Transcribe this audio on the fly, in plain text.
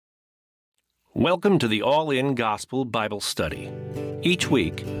Welcome to the All-In Gospel Bible Study. Each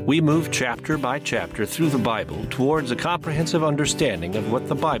week, we move chapter by chapter through the Bible towards a comprehensive understanding of what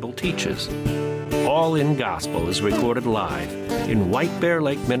the Bible teaches. All-In Gospel is recorded live in White Bear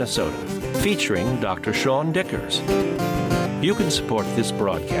Lake, Minnesota, featuring Dr. Sean Dickers. You can support this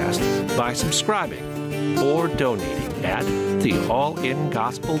broadcast by subscribing or donating at the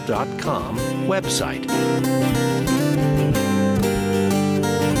allingospel.com website.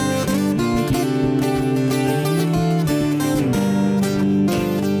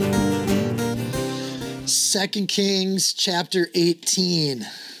 2 Kings chapter 18.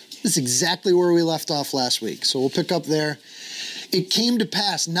 This is exactly where we left off last week, so we'll pick up there. It came to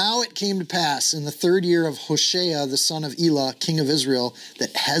pass in the third year of Hoshea, the son of Elah, king of Israel,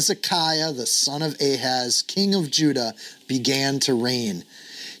 that Hezekiah, the son of Ahaz, king of Judah, began to reign.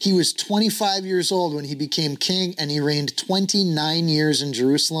 He was 25 years old when he became king, and he reigned 29 years in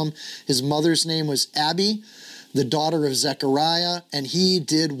Jerusalem. His mother's name was Abi, the daughter of Zechariah, and he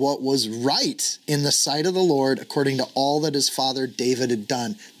did what was right in the sight of the Lord according to all that his father David had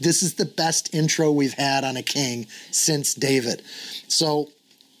done. This is the best intro we've had on a king since David. So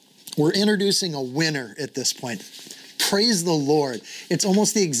we're introducing a winner at this point. Praise the Lord. It's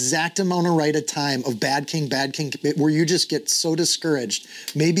almost the exact amount of right of time of bad king, where you just get so discouraged.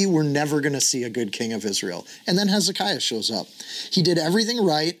 Maybe we're never going to see a good king of Israel. And then Hezekiah shows up. He did everything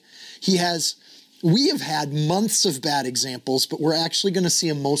right. We have had months of bad examples, but we're actually going to see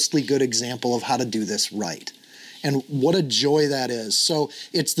a mostly good example of how to do this right. And what a joy that is. So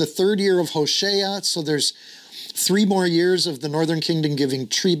it's the third year of Hoshea, so there's 3 more years of the northern kingdom giving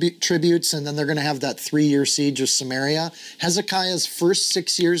tributes, and then they're going to have that 3-year siege of Samaria. Hezekiah's first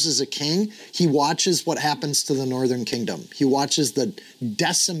 6 years as a king, he watches what happens to the northern kingdom. He watches the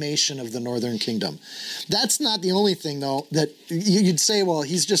decimation of the northern kingdom. That's not the only thing, though, that you'd say, well,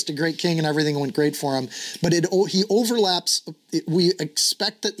 he's just a great king and everything went great for him. But he overlaps. We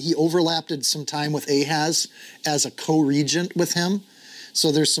expect that he overlapped some time with Ahaz as a co-regent with him. So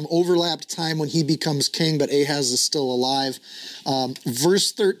there's some overlapped time when he becomes king, but Ahaz is still alive.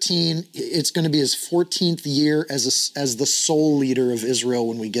 Verse 13, it's going to be his 14th year as the sole leader of Israel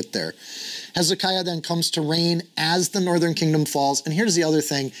when we get there. Hezekiah then comes to reign as the northern kingdom falls. And here's the other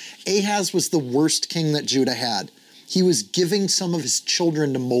thing. Ahaz was the worst king that Judah had. He was giving some of his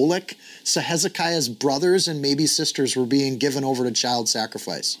children to Molech. So Hezekiah's brothers and maybe sisters were being given over to child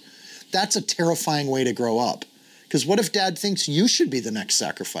sacrifice. That's a terrifying way to grow up. Because what if dad thinks you should be the next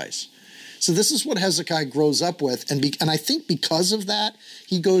sacrifice? So this is what Hezekiah grows up with. And I think because of that,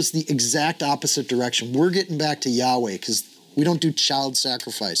 he goes the exact opposite direction. We're getting back to Yahweh because we don't do child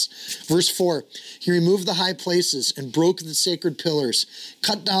sacrifice. Verse 4, he removed the high places and broke the sacred pillars,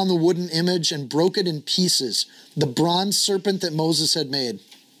 cut down the wooden image and broke it in pieces, the bronze serpent that Moses had made.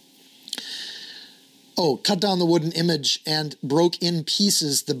 Cut down the wooden image and broke in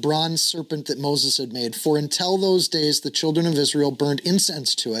pieces the bronze serpent that Moses had made. For until those days, the children of Israel burned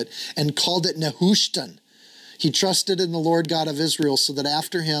incense to it and called it Nehushtan. He trusted in the Lord God of Israel, so that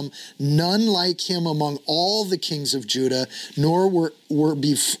after him, none like him among all the kings of Judah, nor who were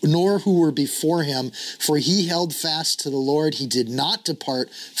before him. For he held fast to the Lord. He did not depart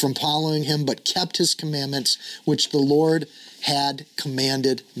from following him, but kept his commandments, which the Lord had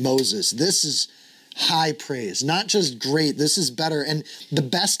commanded Moses. This is high praise, not just great. This is better. And the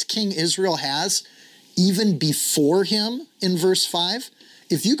best king Israel has, even before him in verse 5,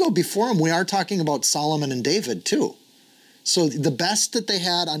 if you go before him, we are talking about Solomon and David too. So the best that they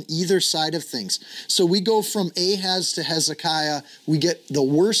had on either side of things. So we go from Ahaz to Hezekiah. We get the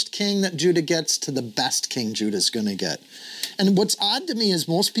worst king that Judah gets to the best king Judah's going to get. And what's odd to me is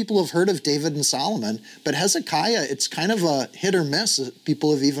most people have heard of David and Solomon, but Hezekiah, it's kind of a hit or miss.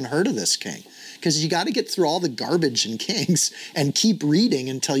 People have even heard of this king. Because you got to get through all the garbage in Kings and keep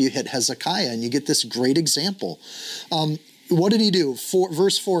reading until you hit Hezekiah, and you get this great example. What did he do?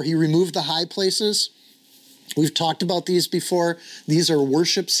 Verse 4, he removed the high places. We've talked about these before. These are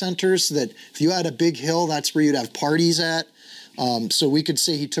worship centers that if you had a big hill, that's where you'd have parties at. So we could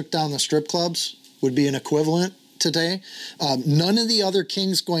say he took down the strip clubs, would be an equivalent today. None of the other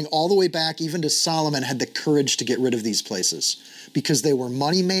kings going all the way back, even to Solomon, had the courage to get rid of these places because they were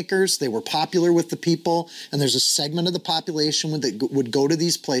money makers, they were popular with the people, and there's a segment of the population that would go to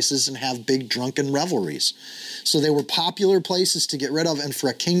these places and have big drunken revelries. So they were popular places to get rid of, and for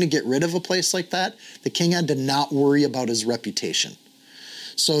a king to get rid of a place like that, the king had to not worry about his reputation.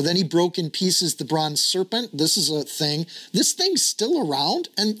 So then he broke in pieces the bronze serpent. This is a thing. This thing's still around.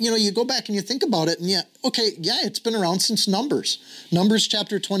 And, you go back and you think about it, and it's been around since Numbers. Numbers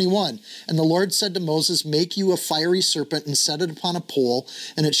chapter 21. And the Lord said to Moses, make you a fiery serpent and set it upon a pole,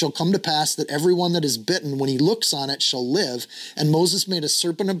 and it shall come to pass that everyone that is bitten, when he looks on it, shall live. And Moses made a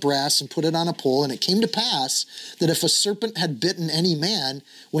serpent of brass and put it on a pole. And it came to pass that if a serpent had bitten any man,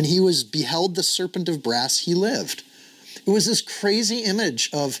 when he was beheld the serpent of brass, he lived. It was this crazy image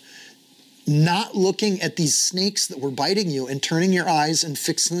of not looking at these snakes that were biting you and turning your eyes and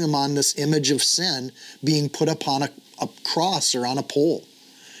fixing them on this image of sin being put upon a cross or on a pole.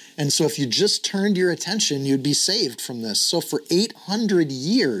 And so if you just turned your attention, you'd be saved from this. So for 800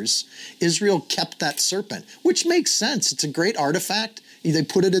 years, Israel kept that serpent, which makes sense. It's a great artifact. They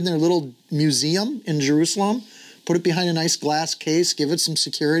put it in their little museum in Jerusalem, put it behind a nice glass case, give it some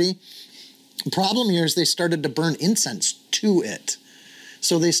security. The problem here is they started to burn incense to it.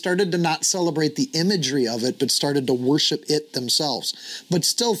 So they started to not celebrate the imagery of it, but started to worship it themselves. But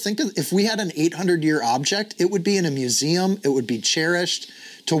still, think of if we had an 800-year object, it would be in a museum, it would be cherished.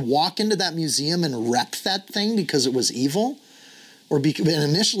 To walk into that museum and wreck that thing because it was evil, and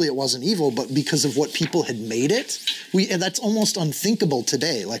initially it wasn't evil, but because of what people had made it, that's almost unthinkable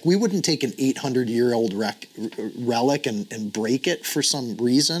today. Like, we wouldn't take an 800-year-old relic and break it for some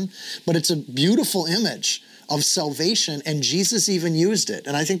reason, but it's a beautiful image of salvation, and Jesus even used it.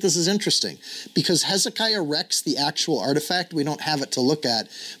 And I think this is interesting because Hezekiah wrecks the actual artifact. We don't have it to look at,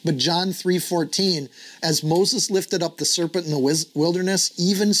 but John 3:14, as Moses lifted up the serpent in the wilderness,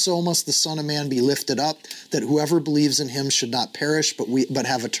 even so must the Son of Man be lifted up, that whoever believes in him should not perish, but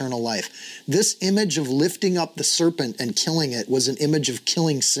have eternal life. This image of lifting up the serpent and killing it was an image of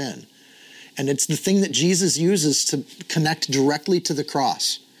killing sin. And it's the thing that Jesus uses to connect directly to the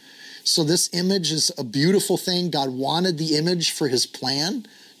cross. So this image is a beautiful thing. God wanted the image for his plan.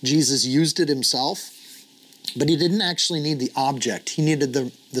 Jesus used it himself, but he didn't actually need the object. He needed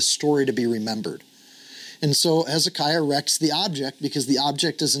the story to be remembered. And so Hezekiah wrecks the object because the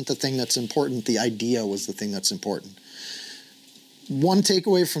object isn't the thing that's important. The idea was the thing that's important. One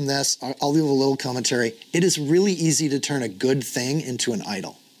takeaway from this, I'll leave a little commentary. It is really easy to turn a good thing into an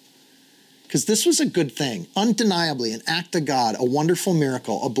idol. Because this was a good thing, undeniably, an act of God, a wonderful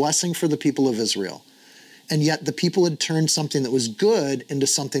miracle, a blessing for the people of Israel. And yet the people had turned something that was good into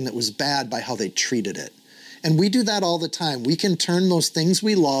something that was bad by how they treated it. And we do that all the time. We can turn those things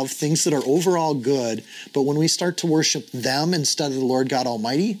we love, things that are overall good, but when we start to worship them instead of the Lord God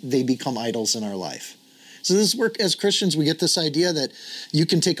Almighty, they become idols in our life. So this is where, as Christians, we get this idea that you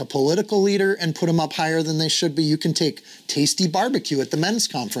can take a political leader and put them up higher than they should be. You can take tasty barbecue at the men's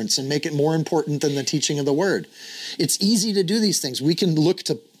conference and make it more important than the teaching of the word. It's easy to do these things. We can look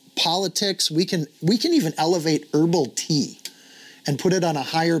to politics. We can even elevate herbal tea and put it on a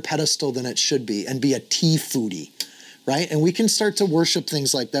higher pedestal than it should be and be a tea foodie, right? And we can start to worship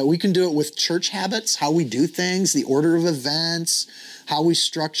things like that. We can do it with church habits, how we do things, the order of events, how we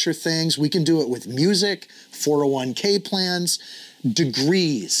structure things. We can do it with music, 401k plans,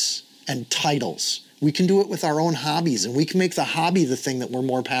 degrees, and titles. We can do it with our own hobbies, and we can make the hobby the thing that we're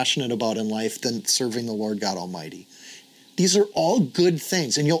more passionate about in life than serving the Lord God Almighty. These are all good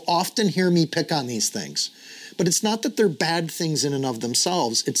things, and you'll often hear me pick on these things. But it's not that they're bad things in and of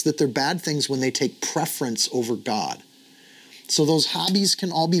themselves. It's that they're bad things when they take preference over God. So those hobbies can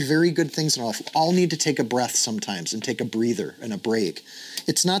all be very good things in our life. We all need to take a breath sometimes and take a breather and a break.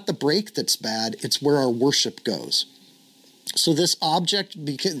 It's not the break that's bad. It's where our worship goes. So this object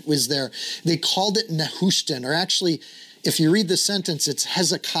was there. They called it Nehushtan, or actually, if you read the sentence, it's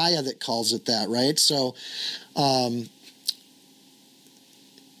Hezekiah that calls it that, right? So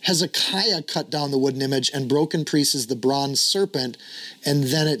Hezekiah cut down the wooden image and broke in pieces the bronze serpent, and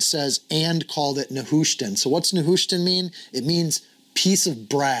then it says, and called it Nehushtan. So what's Nehushtan mean? It means piece of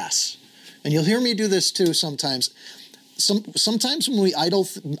brass. And you'll hear me do this too sometimes. Sometimes when we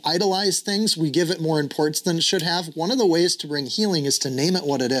idolize things, we give it more importance than it should have. One of the ways to bring healing is to name it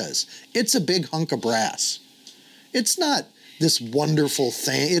what it is. It's a big hunk of brass. It's not this wonderful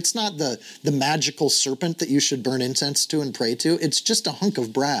thing. It's not the magical serpent that you should burn incense to and pray to. It's just a hunk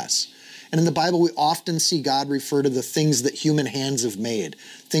of brass. And in the Bible, we often see God refer to the things that human hands have made,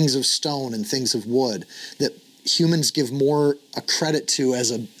 things of stone and things of wood, that humans give more a credit to as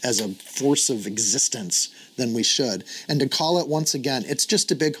a force of existence than we should. And to call it, once again, it's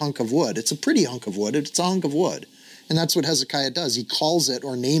just a big hunk of wood. It's a pretty hunk of wood. It's a hunk of wood. And that's what Hezekiah does. He calls it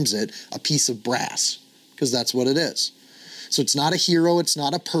or names it a piece of brass, because that's what it is. So it's not a hero. It's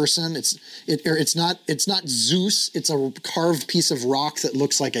not a person. It's not Zeus. It's a carved piece of rock that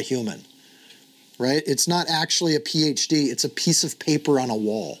looks like a human, right? It's not actually a PhD. It's a piece of paper on a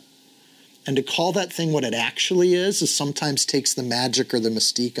wall. And to call that thing what it actually is sometimes takes the magic or the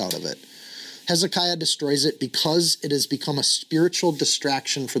mystique out of it. Hezekiah destroys it because it has become a spiritual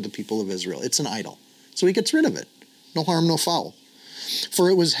distraction for the people of Israel. It's an idol. So he gets rid of it. No harm, no foul.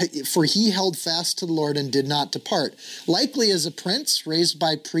 For he held fast to the Lord and did not depart. Likely as a prince raised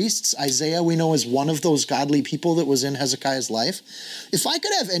by priests, Isaiah we know is one of those godly people that was in Hezekiah's life. If I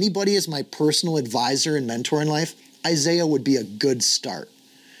could have anybody as my personal advisor and mentor in life, Isaiah would be a good start.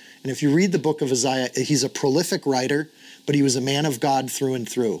 And if you read the book of Isaiah, he's a prolific writer, but he was a man of God through and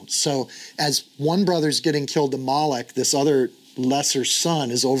through. So as one brother's getting killed to Moloch, this other lesser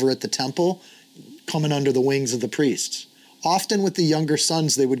son is over at the temple coming under the wings of the priests. Often with the younger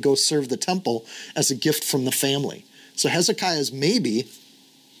sons, they would go serve the temple as a gift from the family. So Hezekiah is maybe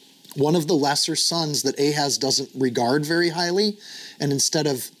one of the lesser sons that Ahaz doesn't regard very highly. And instead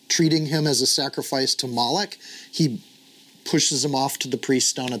of treating him as a sacrifice to Moloch, he pushes him off to the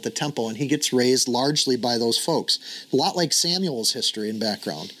priests down at the temple, and he gets raised largely by those folks. A lot like Samuel's history and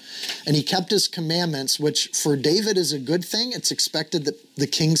background. And he kept his commandments, which for David is a good thing. It's expected that the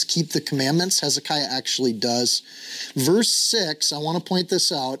kings keep the commandments. Hezekiah actually does. Verse 6, I want to point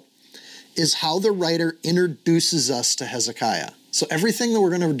this out, is how the writer introduces us to Hezekiah. So everything that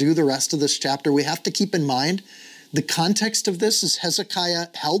we're going to do the rest of this chapter, we have to keep in mind the context of this is Hezekiah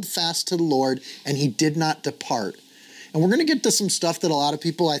held fast to the Lord and he did not depart. And we're going to get to some stuff that a lot of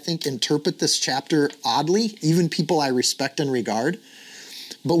people, I think, interpret this chapter oddly, even people I respect and regard.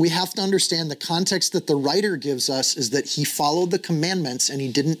 But we have to understand the context that the writer gives us is that he followed the commandments and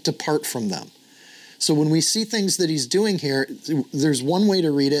he didn't depart from them. So when we see things that he's doing here, there's one way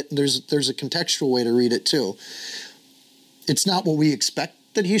to read it. There's a contextual way to read it too. It's not what we expect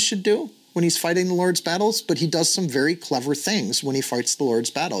that he should do when he's fighting the Lord's battles, but he does some very clever things when he fights the Lord's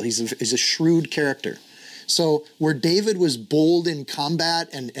battle. He's a shrewd character. So where David was bold in combat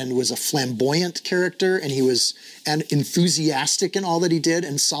and was a flamboyant character and he was enthusiastic in all that he did,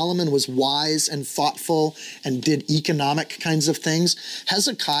 and Solomon was wise and thoughtful and did economic kinds of things,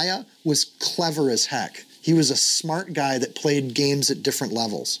 Hezekiah was clever as heck. He was a smart guy that played games at different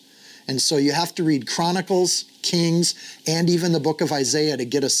levels. And so you have to read Chronicles, Kings, and even the book of Isaiah to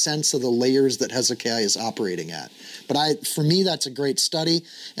get a sense of the layers that Hezekiah is operating at. But for me, that's a great study,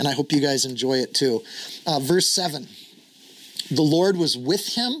 and I hope you guys enjoy it too. Verse 7, the Lord was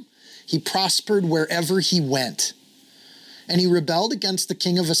with him. He prospered wherever he went. And he rebelled against the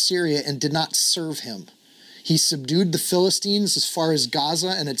king of Assyria and did not serve him. He subdued the Philistines as far as Gaza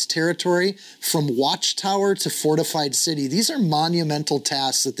and its territory, from watchtower to fortified city. These are monumental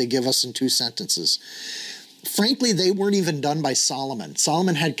tasks that they give us in 2 sentences. Frankly, they weren't even done by Solomon.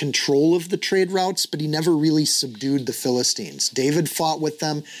 Solomon had control of the trade routes, but he never really subdued the Philistines. David fought with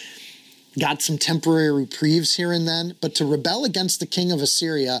them, got some temporary reprieves here and then, but to rebel against the king of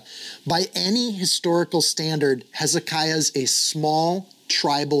Assyria, by any historical standard, Hezekiah's a small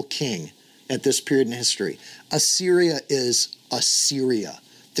tribal king at this period in history. Assyria is Assyria.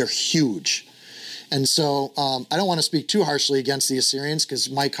 They're huge. And so I don't want to speak too harshly against the Assyrians because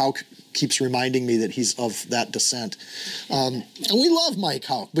Mike Houck keeps reminding me that he's of that descent. And we love Mike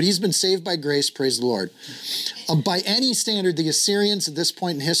Houck, but he's been saved by grace, praise the Lord. By any standard, the Assyrians at this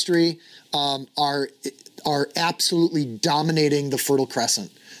point in history are absolutely dominating the Fertile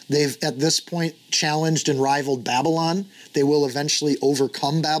Crescent. They've, at this point, challenged and rivaled Babylon. They will eventually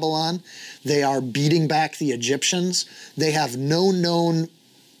overcome Babylon. They are beating back the Egyptians. They have no known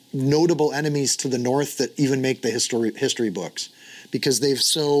notable enemies to the north that even make the history books because they've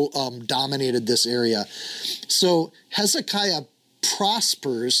so dominated this area. So Hezekiah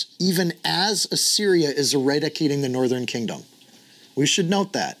prospers even as Assyria is eradicating the northern kingdom. We should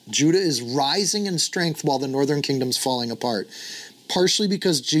note that. Judah is rising in strength while the northern kingdom's falling apart, partially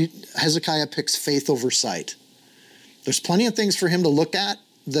because Hezekiah picks faith over sight. There's plenty of things for him to look at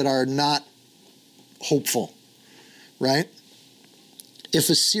that are not hopeful, right? If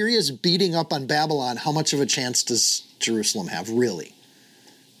Assyria is beating up on Babylon, how much of a chance does Jerusalem have, really?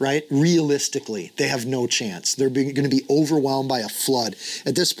 Right? Realistically, they have no chance. They're going to be overwhelmed by a flood.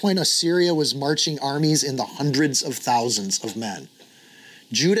 At this point, Assyria was marching armies in the hundreds of thousands of men.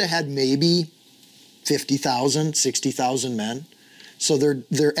 Judah had maybe 50,000, 60,000 men. So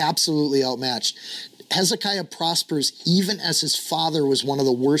they're absolutely outmatched. Hezekiah prospers even as his father was one of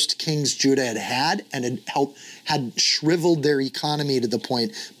the worst kings Judah had and had shriveled their economy to the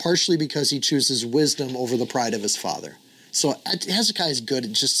point, partially because he chooses wisdom over the pride of his father. So Hezekiah is good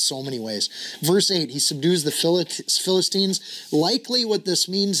in just so many ways. Verse 8, he subdues the Philistines. Likely what this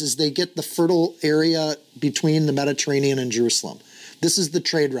means is they get the fertile area between the Mediterranean and Jerusalem. This is the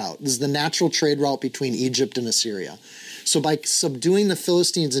trade route. This is the natural trade route between Egypt and Assyria. So by subduing the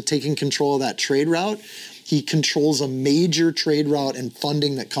Philistines and taking control of that trade route, he controls a major trade route and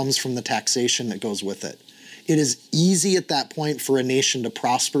funding that comes from the taxation that goes with it. It is easy at that point for a nation to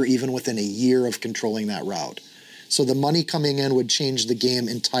prosper even within a year of controlling that route. So the money coming in would change the game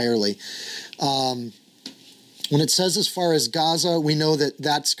entirely. When it says as far as Gaza, we know that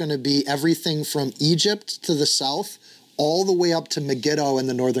that's going to be everything from Egypt to the south all the way up to Megiddo in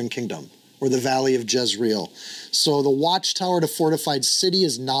the northern kingdom, or the valley of Jezreel. So the watchtower to fortified city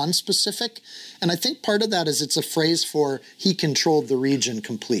is non-specific, and I think part of that is it's a phrase for he controlled the region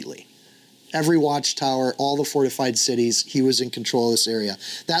completely. Every watchtower, all the fortified cities, he was in control of this area.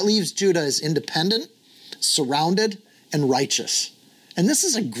 That leaves Judah as independent, surrounded, and righteous. And this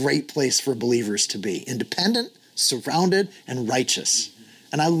is a great place for believers to be. Independent, surrounded, and righteous.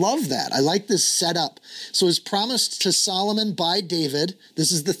 And I love that. I like this setup. So as promised to Solomon by David, this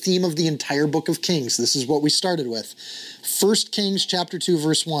is the theme of the entire book of Kings. This is what we started with. 1 Kings chapter 2,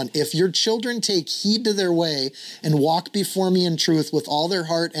 verse 1. If your children take heed to their way and walk before me in truth with all their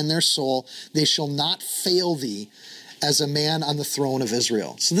heart and their soul, they shall not fail thee as a man on the throne of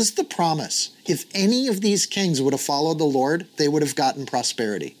Israel. So this is the promise. If any of these kings would have followed the Lord, they would have gotten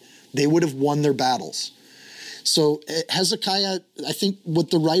prosperity. They would have won their battles. So Hezekiah, I think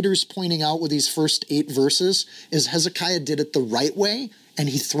what the writer's pointing out with these first 8 verses is Hezekiah did it the right way, and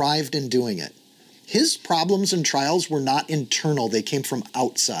he thrived in doing it. His problems and trials were not internal. They came from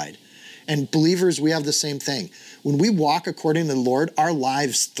outside. And believers, we have the same thing. When we walk according to the Lord, our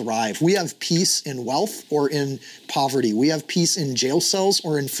lives thrive. We have peace in wealth or in poverty. We have peace in jail cells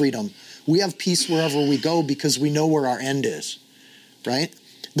or in freedom. We have peace wherever we go because we know where our end is, right?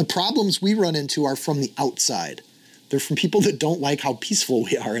 The problems we run into are from the outside. They're from people that don't like how peaceful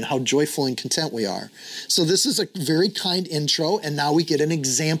we are and how joyful and content we are. So this is a very kind intro, and now we get an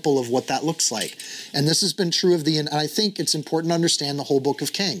example of what that looks like. And this has been true of and I think it's important to understand the whole book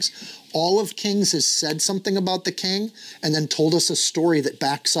of Kings. All of Kings has said something about the king and then told us a story that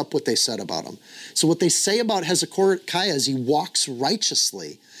backs up what they said about him. So what they say about Hezekiah is he walks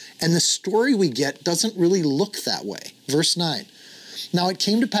righteously, and the story we get doesn't really look that way. Verse 9. Now it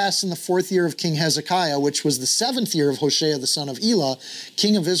came to pass in the 4th year of King Hezekiah, which was the 7th year of Hoshea the son of Elah,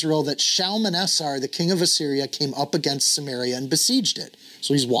 king of Israel, that Shalmaneser, the king of Assyria, came up against Samaria and besieged it.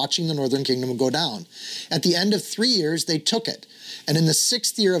 So he's watching the northern kingdom go down. At the end of 3 years, they took it. And in the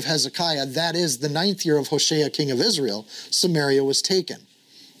 6th year of Hezekiah, that is the 9th year of Hoshea, king of Israel, Samaria was taken.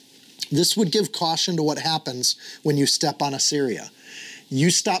 This would give caution to what happens when you step on Assyria.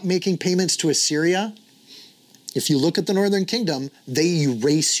 You stop making payments to Assyria. If you look at the northern kingdom, they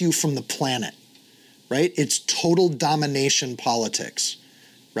erase you from the planet, right? It's total domination politics,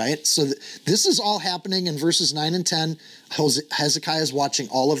 right? So this is all happening in verses 9 and 10. Hezekiah is watching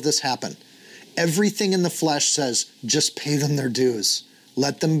all of this happen. Everything in the flesh says, just pay them their dues.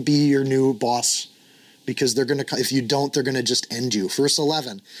 Let them be your new boss, because they're going to, if you don't, they're going to just end you. Verse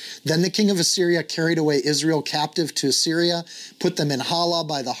 11, then the king of Assyria carried away Israel captive to Assyria, put them in Hala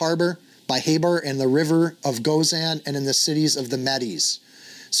by the harbor, by Habor and the river of Gozan, and in the cities of the Medes.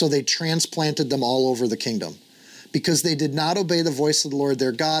 So they transplanted them all over the kingdom, because they did not obey the voice of the Lord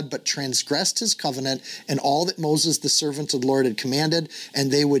their God, but transgressed his covenant and all that Moses the servant of the Lord had commanded,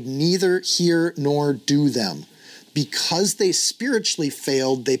 and they would neither hear nor do them. Because they spiritually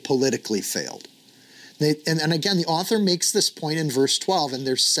failed, they politically failed. And again, the author makes this point in verse 12, and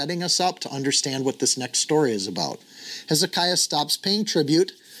they're setting us up to understand what this next story is about. Hezekiah stops paying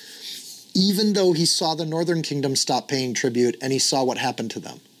tribute, even though he saw the northern kingdom stop paying tribute and he saw what happened to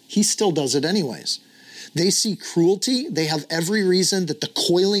them. He still does it anyways. They see cruelty. They have every reason that the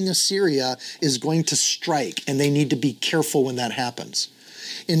coiling Assyria is going to strike, and they need to be careful when that happens.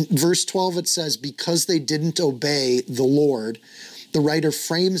 In verse 12, it says, because they didn't obey the Lord, the writer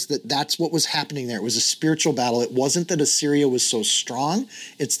frames that that's what was happening there. It was a spiritual battle. It wasn't that Assyria was so strong.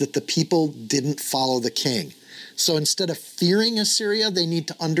 It's that the people didn't follow the king. So instead of fearing Assyria, they need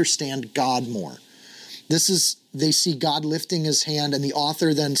to understand God more. They see God lifting his hand, and the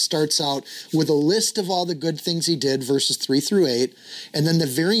author then starts out with a list of all the good things he did, verses 3 through 8, and then the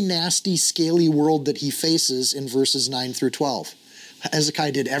very nasty, scaly world that he faces in verses 9 through 12.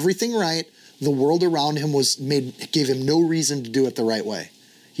 Hezekiah did everything right. The world around him gave him no reason to do it the right way.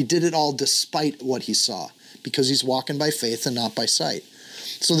 He did it all despite what he saw, because he's walking by faith and not by sight.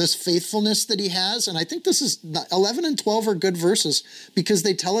 So this faithfulness that he has, and I think this is 11 and 12 are good verses because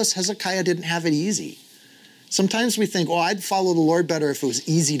they tell us Hezekiah didn't have it easy. Sometimes we think, I'd follow the Lord better if it was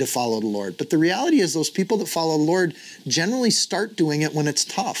easy to follow the Lord. But the reality is those people that follow the Lord generally start doing it when it's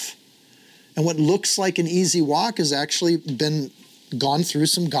tough. And what looks like an easy walk has actually been gone through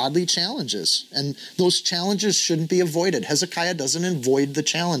some godly challenges, and those challenges shouldn't be avoided. Hezekiah doesn't avoid the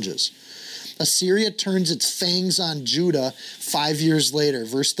challenges. Assyria turns its fangs on Judah 5 years later.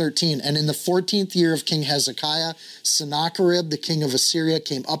 Verse 13, and in the 14th year of King Hezekiah, Sennacherib, the king of Assyria,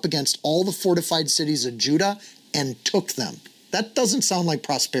 came up against all the fortified cities of Judah and took them. That doesn't sound like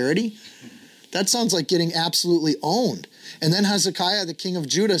prosperity. That sounds like getting absolutely owned. And then Hezekiah, the king of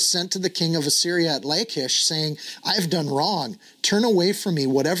Judah, sent to the king of Assyria at Lachish, saying, I've done wrong. Turn away from me.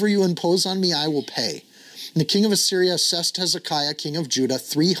 Whatever you impose on me, I will pay. And the king of Assyria assessed Hezekiah, king of Judah,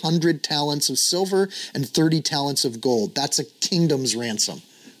 300 talents of silver and 30 talents of gold. That's a kingdom's ransom.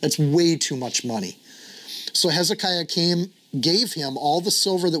 That's way too much money. So Hezekiah gave him all the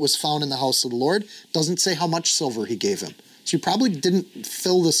silver that was found in the house of the Lord. Doesn't say how much silver he gave him. So he probably didn't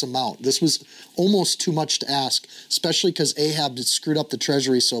fill this amount. This was almost too much to ask, especially because Ahab had screwed up the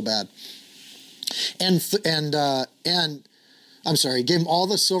treasury so bad. He gave him all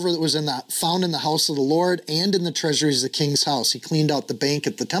the silver that was found in the house of the Lord and in the treasuries of the king's house. He cleaned out the bank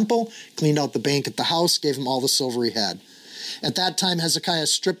at the temple, cleaned out the bank at the house, gave him all the silver he had. At that time, Hezekiah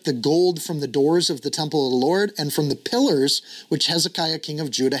stripped the gold from the doors of the temple of the Lord and from the pillars which Hezekiah, king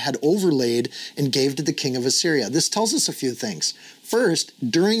of Judah, had overlaid and gave to the king of Assyria. This tells us a few things. First,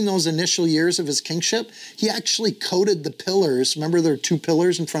 during those initial years of his kingship, he actually coated the pillars. Remember there are 2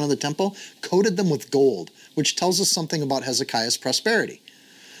 pillars in front of the temple? Coated them with gold, which tells us something about Hezekiah's prosperity.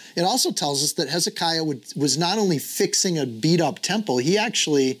 It also tells us that Hezekiah was not only fixing a beat-up temple, he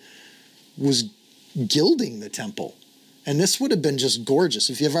actually was gilding the temple. And this would have been just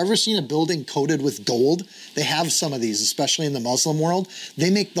gorgeous. If you've ever seen a building coated with gold, they have some of these, especially in the Muslim world.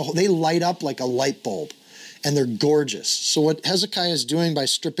 They light up like a light bulb, and they're gorgeous. So what Hezekiah is doing by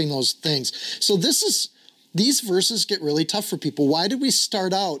stripping those things. So these verses get really tough for people. Why did we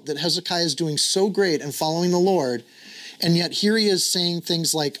start out that Hezekiah is doing so great and following the Lord, and yet here he is saying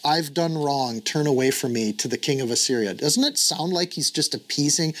things like, I've done wrong, turn away from me, to the king of Assyria? Doesn't it sound like he's just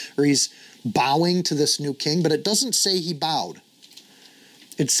appeasing, or he's bowing to this new king? But it doesn't say he bowed.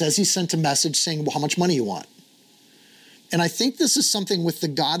 It says he sent a message saying, well, how much money you want? And I think this is something with the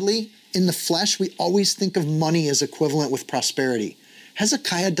godly. In the flesh, we always think of money as equivalent with prosperity.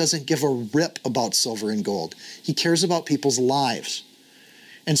 Hezekiah doesn't give a rip about silver and gold. He cares about people's lives.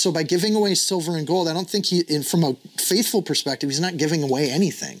 And so by giving away silver and gold, I don't think from a faithful perspective, he's not giving away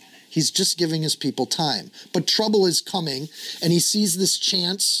anything. He's just giving his people time. But trouble is coming, and he sees this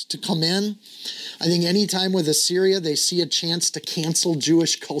chance to come in. I think anytime with Assyria, they see a chance to cancel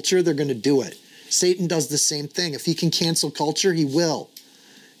Jewish culture, they're going to do it. Satan does the same thing. If he can cancel culture, he will.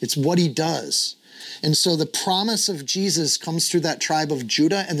 It's what he does. And so the promise of Jesus comes through that tribe of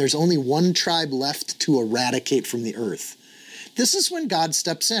Judah, and there's only one tribe left to eradicate from the earth. This is when God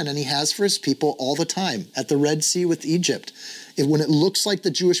steps in, and he has for his people all the time. At the Red Sea with Egypt, when it looks like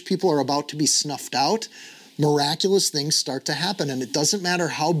the Jewish people are about to be snuffed out, miraculous things start to happen. And it doesn't matter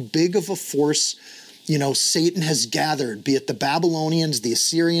how big of a force, Satan has gathered, be it the Babylonians, the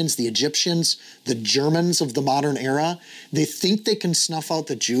Assyrians, the Egyptians, the Germans of the modern era. They think they can snuff out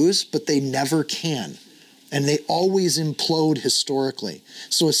the Jews, but they never can. And they always implode historically.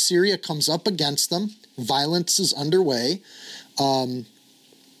 So Assyria comes up against them. Violence is underway. All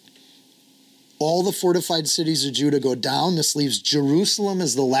the fortified cities of Judah go down. This leaves Jerusalem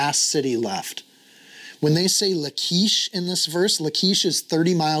as the last city left. When they say Lachish in this verse, Lachish is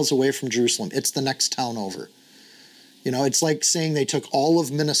 30 miles away from Jerusalem. It's the next town over. It's like saying they took all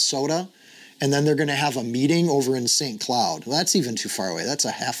of Minnesota and then they're going to have a meeting over in St. Cloud. Well, that's even too far away. That's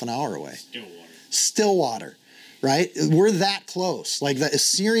a half an hour away. Stillwater, right? We're that close. Like the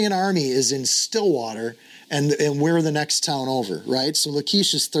Assyrian army is in Stillwater, and we're the next town over, right? So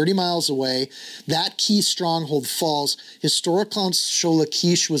Lachish is 30 miles away. That key stronghold falls. Historic accounts show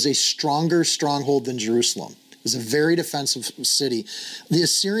Lachish was a stronger stronghold than Jerusalem. It was a very defensive city. The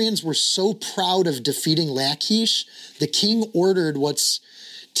Assyrians were so proud of defeating Lachish, the king ordered what's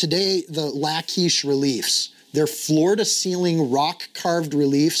today the Lachish reliefs. They're floor-to-ceiling rock-carved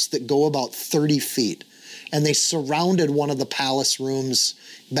reliefs that go about 30 feet. And they surrounded one of the palace rooms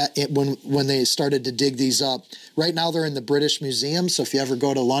when they started to dig these up. Right now they're in the British Museum, so if you ever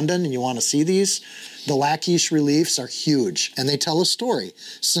go to London and you want to see these, the Lachish reliefs are huge, and they tell a story.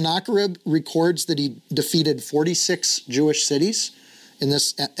 Sennacherib records that he defeated 46 Jewish cities in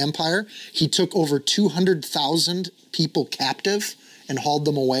this empire. He took over 200,000 people captive and hauled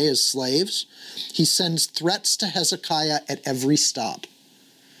them away as slaves. He sends threats to Hezekiah at every stop.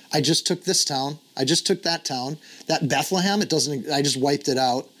 I just took this town. I just took that town. That Bethlehem, I just wiped it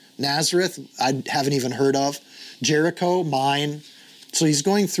out. Nazareth, I haven't even heard of. Jericho, mine. So he's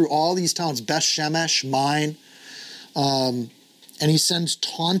going through all these towns. Beth Shemesh, mine. And he sends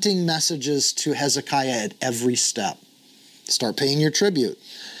taunting messages to Hezekiah at every step. Start paying your tribute.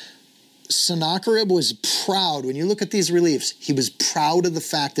 Sennacherib was proud. When you look at these reliefs, he was proud of the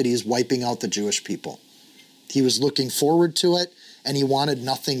fact that he is wiping out the Jewish people. He was looking forward to it, and he wanted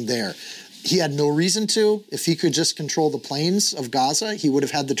nothing there. He had no reason to. If he could just control the plains of Gaza, he would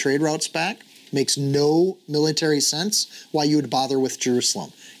have had the trade routes back. Makes no military sense why you would bother with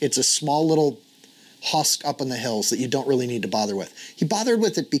Jerusalem. It's a small little husk up in the hills that you don't really need to bother with. He bothered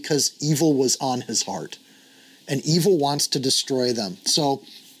with it because evil was on his heart, and evil wants to destroy them. So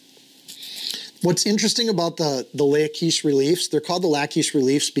what's interesting about the Lachish reliefs, they're called the Lachish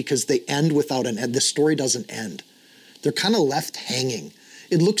reliefs because they end without an end. The story doesn't end. They're kind of left hanging.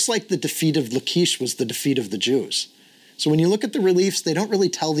 It looks like the defeat of Lachish was the defeat of the Jews. So when you look at the reliefs, they don't really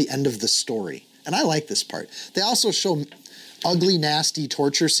tell the end of the story. And I like this part. They also show ugly, nasty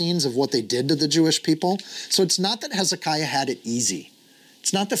torture scenes of what they did to the Jewish people. So it's not that Hezekiah had it easy.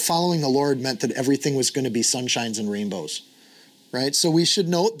 It's not that following the Lord meant that everything was going to be sunshines and rainbows, right? So we should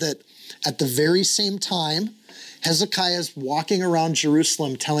note that at the very same time, Hezekiah is walking around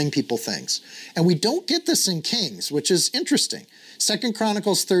Jerusalem telling people things. And we don't get this in Kings, which is interesting. 2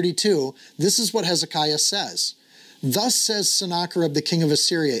 Chronicles 32, this is what Hezekiah says. Thus says Sennacherib, the king of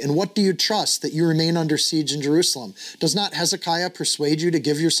Assyria, in what do you trust that you remain under siege in Jerusalem? Does not Hezekiah persuade you to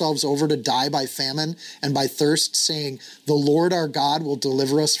give yourselves over to die by famine and by thirst, saying, the Lord our God will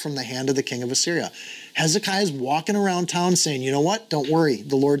deliver us from the hand of the king of Assyria? Hezekiah is walking around town saying, you know what? Don't worry.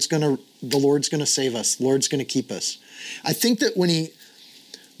 The Lord's going to save us. The Lord's going to keep us. I think that when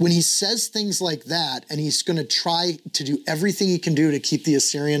he says things like that, and he's going to try to do everything he can do to keep the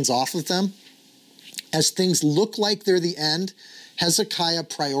Assyrians off of them, as things look like they're the end, Hezekiah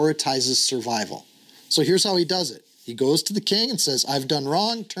prioritizes survival. So here's how he does it. He goes to the king and says, I've done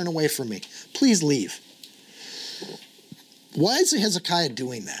wrong, turn away from me. Please leave. Why is Hezekiah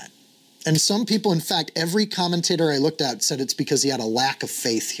doing that? And some people, in fact, every commentator I looked at said it's because he had a lack of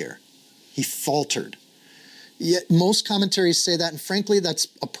faith here. He faltered. Yet most commentaries say that, and frankly, that's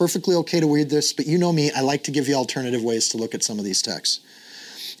a perfectly okay to read this, but you know me, I like to give you alternative ways to look at some of these texts.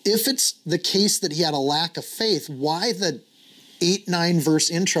 If it's the case that he had a lack of faith, why the 8-9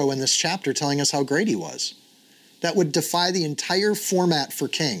 verse intro in this chapter telling us how great he was? That would defy the entire format for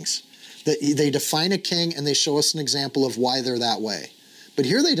kings. They define a king and they show us an example of why they're that way. But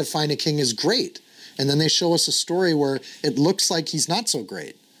here they define a king as great, and then they show us a story where it looks like he's not so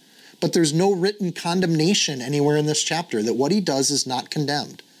great. But there's no written condemnation anywhere in this chapter that what he does is not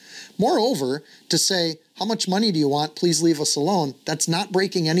condemned. Moreover, to say, how much money do you want? Please leave us alone. That's not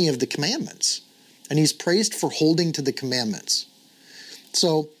breaking any of the commandments. And he's praised for holding to the commandments.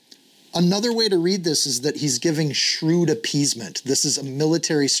 So another way to read this is that he's giving shrewd appeasement. This is a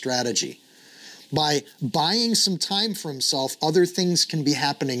military strategy. By buying some time for himself, other things can be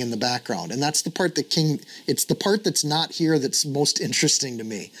happening in the background. And that's the part it's the part that's not here that's most interesting to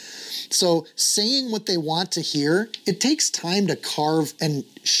me. So saying what they want to hear, it takes time to carve and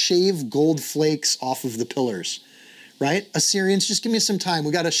shave gold flakes off of the pillars, right? Assyrians, just give me some time.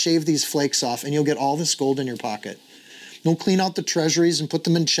 We got to shave these flakes off and you'll get all this gold in your pocket. We'll clean out the treasuries and put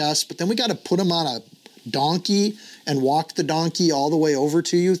them in chests, but then we got to put them on a donkey and walk the donkey all the way over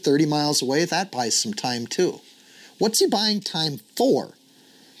to you 30 miles away. That buys some time too. What's he buying time for?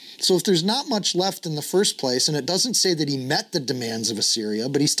 So if there's not much left in the first place, and it doesn't say that he met the demands of Assyria,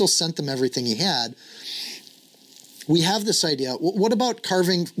 but he still sent them everything he had, we have this idea. What about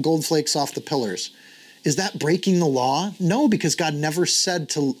carving gold flakes off the pillars? Is that breaking the law? No, because God never said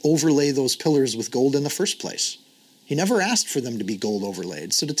to overlay those pillars with gold in the first place. He never asked for them to be gold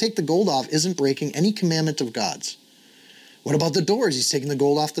overlaid. So to take the gold off isn't breaking any commandment of God's. What about the doors? He's taking the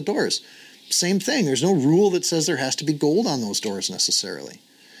gold off the doors. Same thing. There's no rule that says there has to be gold on those doors necessarily.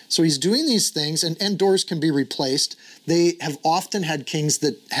 So he's doing these things, and doors can be replaced. They have often had kings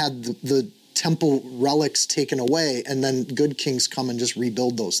that had the temple relics taken away, and then good kings come and just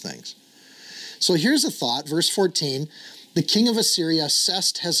rebuild those things. So here's a thought, verse 14. The king of Assyria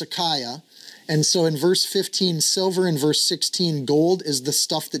assessed Hezekiah. And so in verse 15, silver, in verse 16, gold is the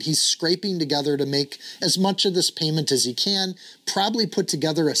stuff that he's scraping together to make as much of this payment as he can, probably put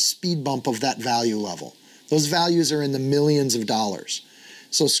together a speed bump of that value level. Those values are in the millions of dollars.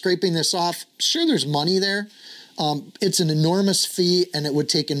 So scraping this off, sure, there's money there. It's an enormous fee, and it would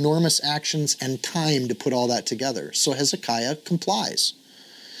take enormous actions and time to put all that together. So Hezekiah complies.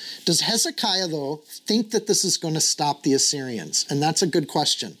 Does Hezekiah, though, think that this is going to stop the Assyrians? And that's a good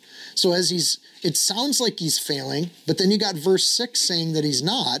question. So it sounds like he's failing, but then you got verse 6 saying that he's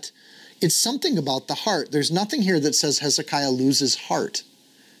not. It's something about the heart. There's nothing here that says Hezekiah loses heart.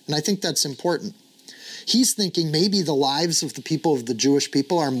 And I think that's important. He's thinking maybe the lives of the Jewish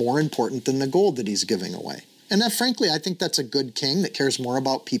people are more important than the gold that he's giving away. And that, frankly, I think that's a good king that cares more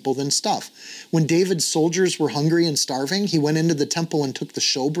about people than stuff. When David's soldiers were hungry and starving, he went into the temple and took the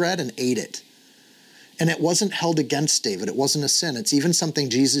showbread and ate it. And it wasn't held against David. It wasn't a sin. It's even something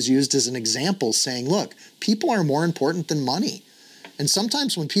Jesus used as an example, saying, look, people are more important than money. And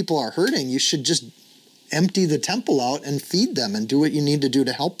sometimes when people are hurting, you should just empty the temple out and feed them and do what you need to do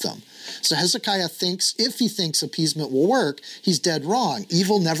to help them. So Hezekiah thinks, if he thinks appeasement will work, he's dead wrong.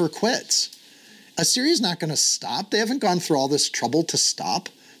 Evil never quits. Assyria's not going to stop. They haven't gone through all this trouble to stop.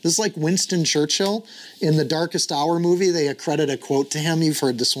 This is like Winston Churchill in the Darkest Hour movie. They accredit a quote to him. You've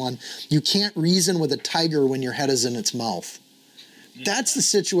heard this one. You can't reason with a tiger when your head is in its mouth. That's the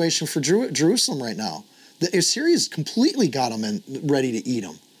situation for Jerusalem right now. The Assyrians completely got them and ready to eat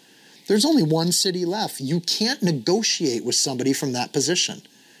them. There's only one city left. You can't negotiate with somebody from that position.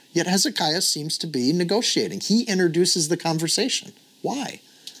 Yet Hezekiah seems to be negotiating. He introduces the conversation. Why?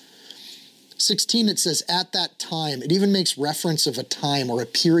 16, it says, at that time. It even makes reference of a time or a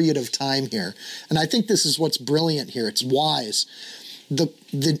period of time here. And I think this is what's brilliant here. It's wise. The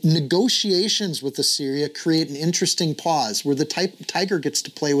negotiations with Assyria create an interesting pause where the tiger gets to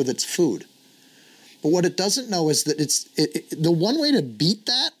play with its food. But what it doesn't know is that the one way to beat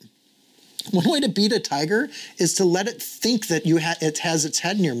that, one way to beat a tiger is to let it think that it has its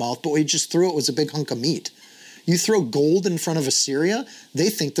head in your mouth, but what you just threw it was a big hunk of meat. You throw gold in front of Assyria,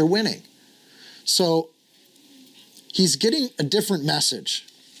 they think they're winning. So he's getting a different message.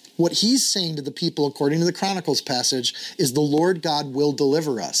 What he's saying to the people, according to the Chronicles passage, is the Lord God will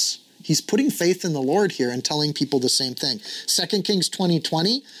deliver us. He's putting faith in the Lord here and telling people the same thing. 2 Kings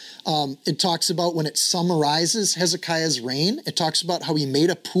 20:20, it talks about when it summarizes Hezekiah's reign, it talks about how he made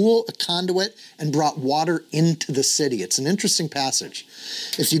a pool, a conduit, and brought water into the city. It's an interesting passage.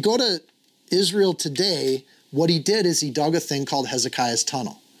 If you go to Israel today, what he did is he dug a thing called Hezekiah's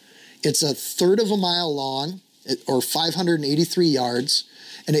Tunnel. It's a third of a mile long, or 583 yards,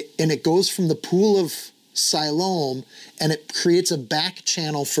 and it goes from the pool of Siloam, and it creates a back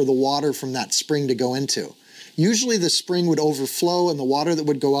channel for the water from that spring to go into. Usually the spring would overflow, and the water that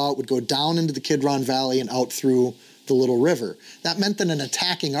would go out would go down into the Kidron Valley and out through the little river. That meant that an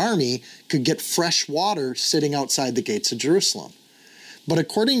attacking army could get fresh water sitting outside the gates of Jerusalem. But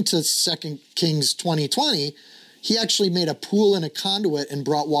according to 2 Kings 20:20, he actually made a pool and a conduit and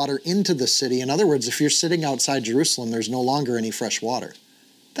brought water into the city. In other words, if you're sitting outside Jerusalem, there's no longer any fresh water.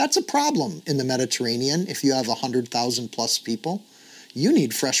 That's a problem in the Mediterranean if you have 100,000 plus people. You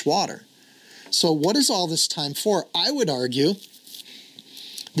need fresh water. So what is all this time for? I would argue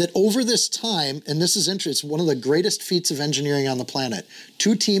that over this time, and this is interesting, it's one of the greatest feats of engineering on the planet.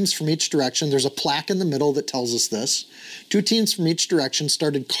 2 teams from each direction. There's a plaque in the middle that tells us this. 2 teams from each direction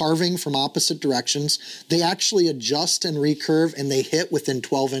started carving from opposite directions. They actually adjust and recurve, and they hit within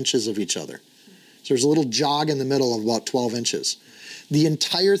 12 inches of each other. So there's a little jog in the middle of about 12 inches. The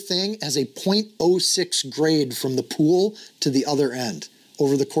entire thing has a 0.06 grade from the pool to the other end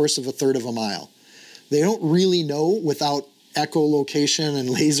over the course of a third of a mile. They don't really know, without echolocation and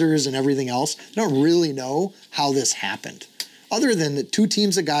lasers and everything else, they don't really know how this happened. Other than that 2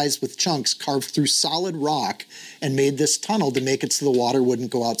 teams of guys with chunks carved through solid rock and made this tunnel to make it so the water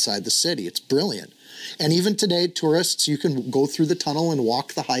wouldn't go outside the city. It's brilliant. And even today, tourists, you can go through the tunnel and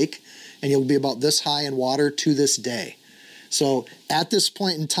walk the hike, and you'll be about this high in water to this day. So at this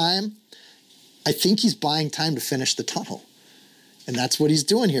point in time, I think he's buying time to finish the tunnel. And that's what he's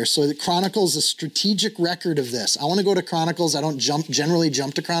doing here. So the Chronicles is a strategic record of this. I want to go to Chronicles. I don't generally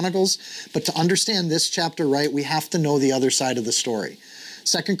jump to Chronicles, but to understand this chapter right, we have to know the other side of the story.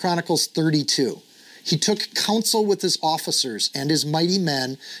 2 Chronicles 32. He took counsel with his officers and his mighty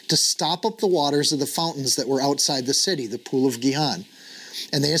men to stop up the waters of the fountains that were outside the city, the pool of Gihon.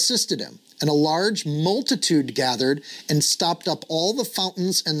 And they assisted him. And a large multitude gathered and stopped up all the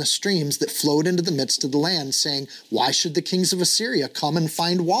fountains and the streams that flowed into the midst of the land, saying, why should the kings of Assyria come and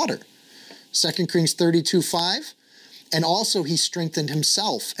find water? 2 Kings 32:5. And also he strengthened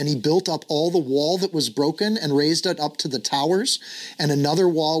himself, and he built up all the wall that was broken and raised it up to the towers, and another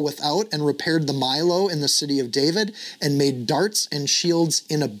wall without, and repaired the Milo in the city of David, and made darts and shields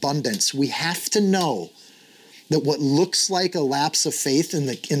in abundance. We have to know that what looks like a lapse of faith in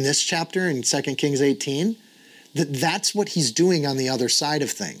this chapter in 2 Kings 18, that's what he's doing on the other side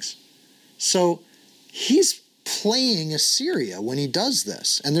of things. So he's playing Assyria when he does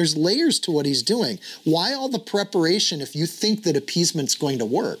this, and there's layers to what he's doing. Why all the preparation if you think that appeasement's going to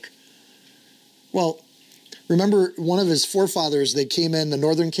work? Well, remember one of his forefathers, the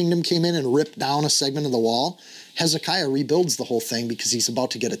northern kingdom came in and ripped down a segment of the wall. Hezekiah rebuilds the whole thing because he's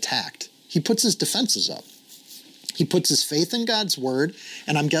about to get attacked. He puts his defenses up. He puts his faith in God's word,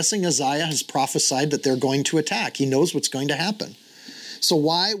 and I'm guessing Isaiah has prophesied that they're going to attack. He knows what's going to happen. So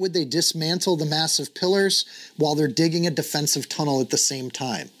why would they dismantle the massive pillars while they're digging a defensive tunnel at the same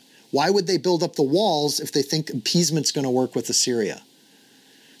time? Why would they build up the walls if they think appeasement's going to work with Assyria?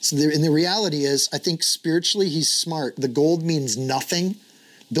 So and the reality is, I think spiritually he's smart. The gold means nothing.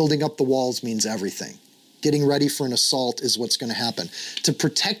 Building up the walls means everything. Getting ready for an assault is what's going to happen. To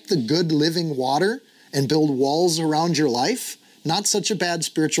protect the good living water and build walls around your life, not such a bad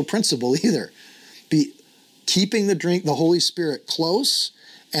spiritual principle either. Be keeping the Holy Spirit close,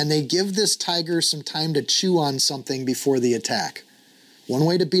 and they give this tiger some time to chew on something before the attack. One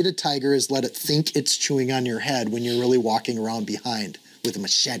way to beat a tiger is let it think it's chewing on your head when you're really walking around behind with a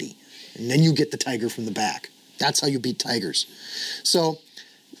machete, and then you get the tiger from the back. That's how you beat tigers. So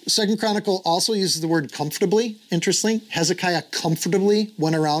 2 Chronicle also uses the word comfortably. Interesting. Hezekiah comfortably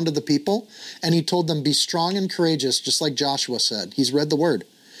went around to the people, and he told them, be strong and courageous, just like Joshua said. He's read the word.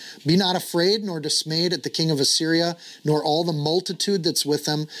 Be not afraid nor dismayed at the king of Assyria, nor all the multitude that's with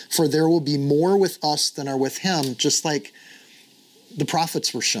him, for there will be more with us than are with him, just like the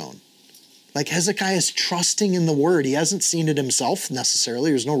prophets were shown. Like Hezekiah is trusting in the word. He hasn't seen it himself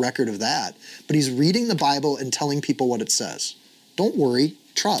necessarily. There's no record of that. But he's reading the Bible and telling people what it says. Don't worry.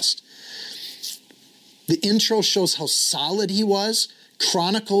 Trust. The intro shows how solid he was.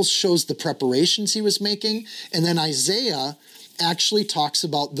 Chronicles shows the preparations he was making. And then Isaiah actually talks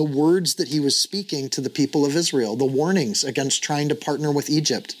about the words that he was speaking to the people of Israel, the warnings against trying to partner with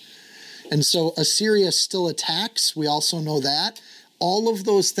Egypt. And so Assyria still attacks. We also know that. All of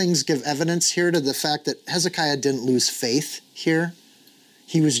those things give evidence here to the fact that Hezekiah didn't lose faith here.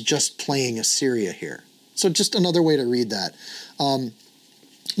 He was just playing Assyria here. So just another way to read that.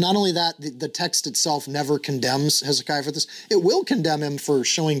 Not only that, the text itself never condemns Hezekiah for this. It will condemn him for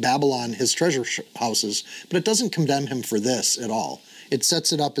showing Babylon his treasure houses, but it doesn't condemn him for this at all. It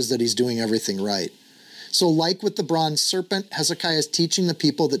sets it up as that he's doing everything right. So like with the bronze serpent, Hezekiah is teaching the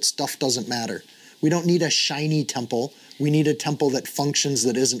people that stuff doesn't matter. We don't need a shiny temple. We need a temple that functions,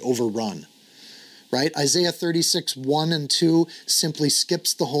 that isn't overrun. Right? Isaiah 36, 1 and 2 simply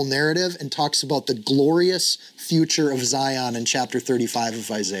skips the whole narrative and talks about the glorious future of Zion in chapter 35 of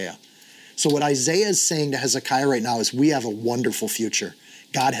Isaiah. So what Isaiah is saying to Hezekiah right now is we have a wonderful future.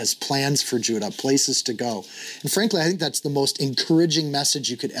 God has plans for Judah, places to go. And frankly, I think that's the most encouraging message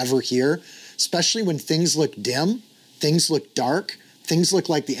you could ever hear, especially when things look dim, things look dark, things look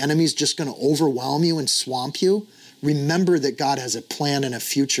like the enemy's just going to overwhelm you and swamp you. Remember that God has a plan and a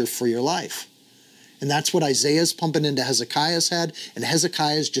future for your life. And that's what Isaiah's pumping into Hezekiah's head, and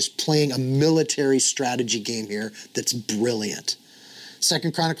Hezekiah's just playing a military strategy game here that's brilliant.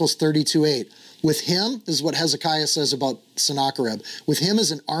 2 Chronicles 32:8. With him, this is what Hezekiah says about Sennacherib, with him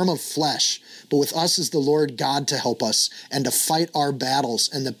is an arm of flesh, but with us is the Lord God to help us and to fight our battles.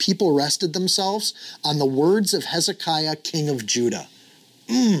 And the people rested themselves on the words of Hezekiah, king of Judah.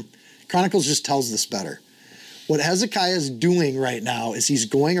 Chronicles just tells this better. What Hezekiah is doing right now is he's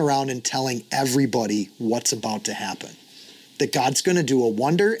going around and telling everybody what's about to happen. That God's going to do a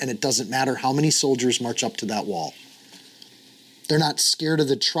wonder, and it doesn't matter how many soldiers march up to that wall. They're not scared of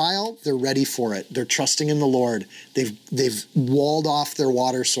the trial. They're ready for it. They're trusting in the Lord. They've walled off their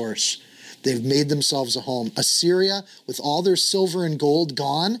water source. They've made themselves a home. Assyria, with all their silver and gold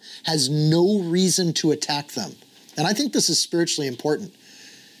gone, has no reason to attack them. And I think this is spiritually important.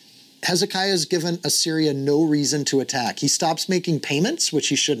 Hezekiah has given Assyria no reason to attack. He stops making payments, which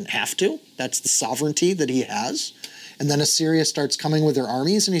he shouldn't have to. That's the sovereignty that he has. And then Assyria starts coming with their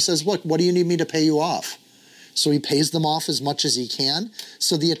armies, and he says, look, what do you need me to pay you off? So he pays them off as much as he can.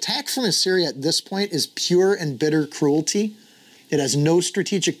 So the attack from Assyria at this point is pure and bitter cruelty. It has no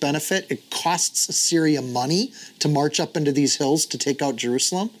strategic benefit. It costs Assyria money to march up into these hills to take out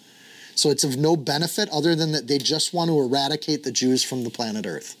Jerusalem. So it's of no benefit other than that they just want to eradicate the Jews from the planet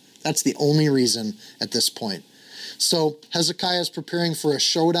Earth. That's the only reason at this point. So Hezekiah is preparing for a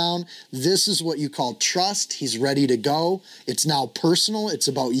showdown. This is what you call trust. He's ready to go. It's now personal. It's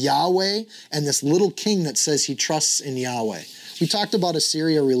about Yahweh and this little king that says he trusts in Yahweh. We talked about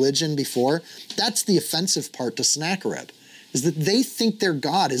Assyria religion before. That's the offensive part to Sennacherib, is that they think their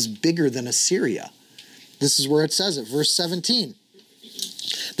God is bigger than Assyria. This is where it says it, verse 17.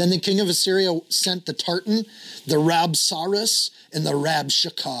 Then the king of Assyria sent the Tartan, the Rabsaris, and the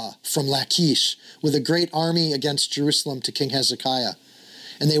Rabshakeh from Lachish with a great army against Jerusalem to King Hezekiah.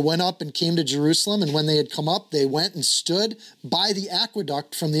 And they went up and came to Jerusalem, and when they had come up, they went and stood by the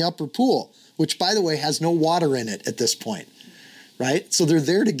aqueduct from the upper pool, which, by the way, has no water in it at this point, right? So they're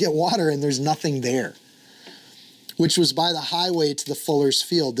there to get water, and there's nothing there. which was by the highway to the fuller's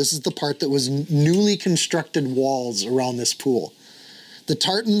field. This is the part that was newly constructed walls around this pool. The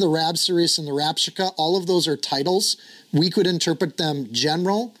Tartan, the Rabsaris, and the Rapshakeh, all of those are titles. We could interpret them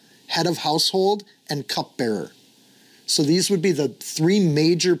general, head of household, and cupbearer. So these would be the three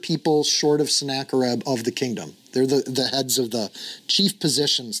major people short of Sennacherib of the kingdom. They're the heads of the chief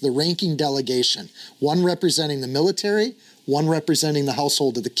positions, the ranking delegation, one representing the military, one representing the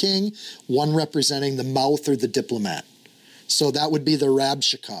household of the king, one representing the mouth or the diplomat. So that would be the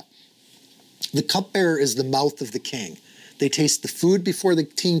Rabshakeh. The cupbearer is the mouth of the king. They taste the food before the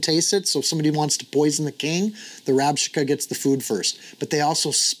king tastes it. So if somebody wants to poison the king, the Rabshakeh gets the food first. But they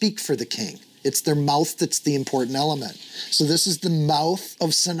also speak for the king. It's their mouth that's the important element. So this is the mouth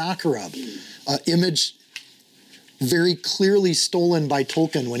of Sennacherib, image very clearly stolen by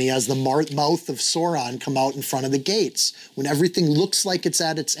Tolkien when he has the mouth of Sauron come out in front of the gates, when everything looks like it's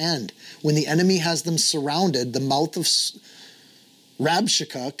at its end. When the enemy has them surrounded, the mouth of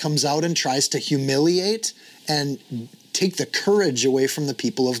Rabshakeh comes out and tries to humiliate and take the courage away from the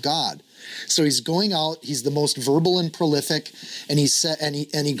people of God. So he's going out, he's the most verbal and prolific, and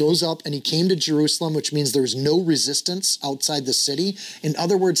he goes up and he came to Jerusalem, which means there's no resistance outside the city. In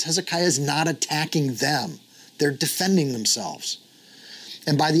other words, Hezekiah is not attacking them. They're defending themselves.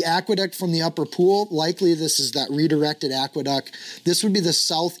 And by the aqueduct from the upper pool, likely this is that redirected aqueduct. This would be the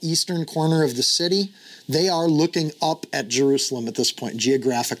southeastern corner of the city. They are looking up at Jerusalem at this point,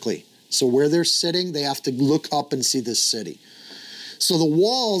 geographically. So where they're sitting, they have to look up and see this city. So the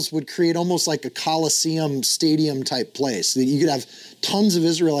walls would create almost like a Colosseum stadium type place. You could have tons of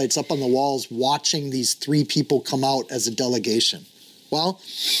Israelites up on the walls watching these three people come out as a delegation. Well,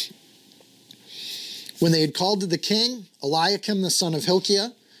 when they had called to the king, Eliakim the son of Hilkiah,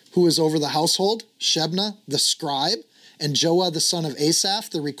 who was over the household, Shebna the scribe, and Joah the son of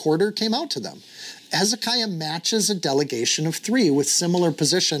Asaph, the recorder, came out to them. Hezekiah matches a delegation of three with similar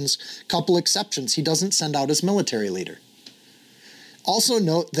positions, couple exceptions. He doesn't send out his military leader. Also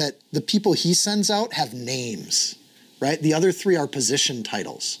note that the people he sends out have names, right? The other three are position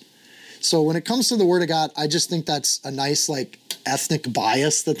titles. So when it comes to the Word of God, I just think that's a nice ethnic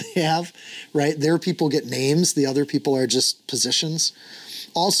bias that they have, right? Their people get names, the other people are just positions.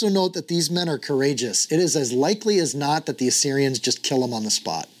 Also note that these men are courageous. It is as likely as not that the Assyrians just kill them on the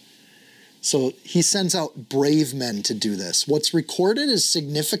spot. So he sends out brave men to do this. What's recorded is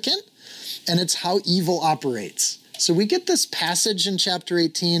significant, and it's how evil operates. So we get this passage in chapter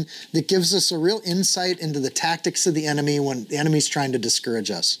 18 that gives us a real insight into the tactics of the enemy when the enemy's trying to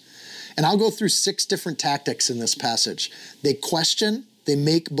discourage us. And I'll go through 6 different tactics in this passage. They question, they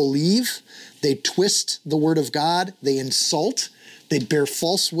make believe, they twist the word of God, they insult, they bear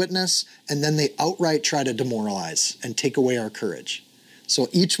false witness, and then they outright try to demoralize and take away our courage. So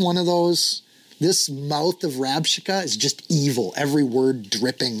each one of those, this mouth of Rabshakeh is just evil, every word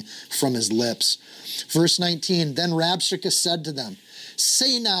dripping from his lips. Verse 19, then Rabshakeh said to them,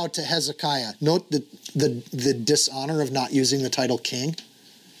 say now to Hezekiah, note the dishonor of not using the title king,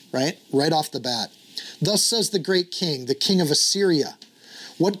 right off the bat. Thus says the great king, the king of Assyria,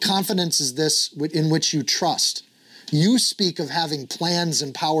 what confidence is this in which you trust? You speak of having plans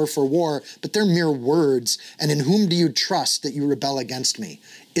and power for war, but they're mere words, and in whom do you trust that you rebel against me?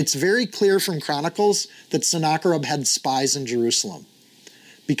 It's very clear from Chronicles that Sennacherib had spies in Jerusalem,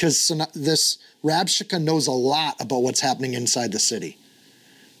 because this Rabshakeh knows a lot about what's happening inside the city,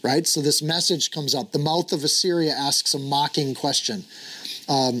 right? So this message comes up. The mouth of Assyria asks a mocking question,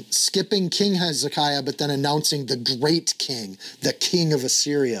 skipping King Hezekiah, but then announcing the great king, the king of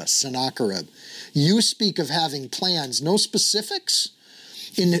Assyria, Sennacherib. You speak of having plans, no specifics.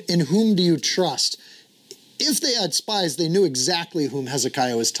 In whom do you trust? If they had spies, they knew exactly whom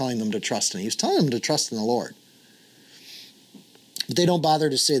Hezekiah was telling them to trust in. He was telling them to trust in the Lord. But they don't bother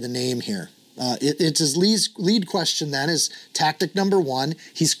to say the name here. It's his lead question then is tactic number 1.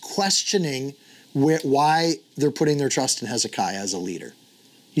 He's questioning why they're putting their trust in Hezekiah as a leader.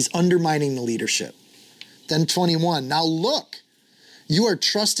 He's undermining the leadership. Then 21, now look, you are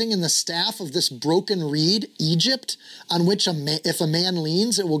trusting in the staff of this broken reed, Egypt, on which if a man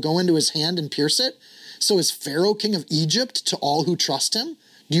leans, it will go into his hand and pierce it. So is Pharaoh king of Egypt to all who trust him?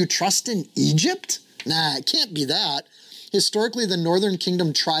 Do you trust in Egypt? Nah, it can't be that. Historically, the northern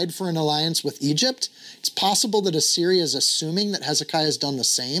kingdom tried for an alliance with Egypt. It's possible that Assyria is assuming that Hezekiah has done the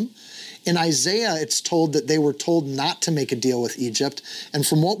same. In Isaiah, it's told that they were told not to make a deal with Egypt. And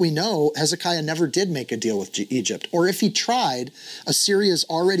from what we know, Hezekiah never did make a deal with Egypt. Or if he tried, Assyria's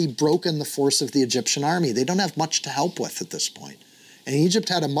already broken the force of the Egyptian army. They don't have much to help with at this point. And Egypt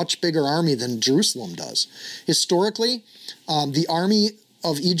had a much bigger army than Jerusalem does. Historically, the army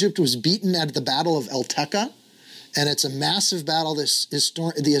of Egypt was beaten at the Battle of El Teka. And it's a massive battle.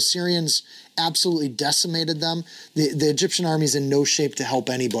 The Assyrians absolutely decimated them. The Egyptian army is in no shape to help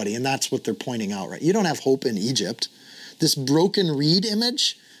anybody, and that's what they're pointing out, right? You don't have hope in Egypt. This broken reed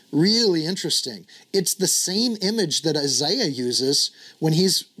image, really interesting. It's the same image that Isaiah uses when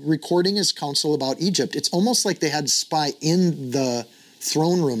he's recording his counsel about Egypt. It's almost like they had a spy in the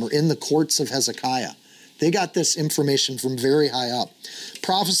throne room or in the courts of Hezekiah. They got this information from very high up.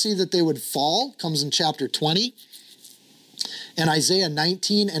 Prophecy that they would fall comes in chapter 20. And Isaiah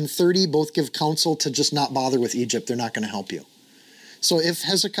 19 and 30 both give counsel to just not bother with Egypt. They're not going to help you. So if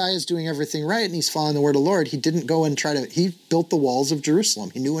Hezekiah is doing everything right and he's following the word of the Lord, he didn't go and he built the walls of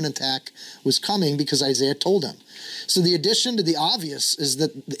Jerusalem. He knew an attack was coming because Isaiah told him. So the addition to the obvious is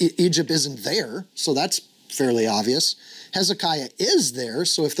that Egypt isn't there. So that's fairly obvious. Hezekiah is there.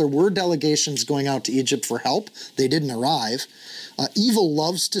 So if there were delegations going out to Egypt for help, they didn't arrive. Evil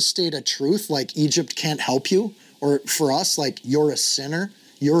loves to state a truth like Egypt can't help you. Or for us, like, you're a sinner,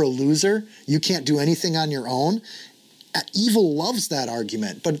 you're a loser, you can't do anything on your own. Evil loves that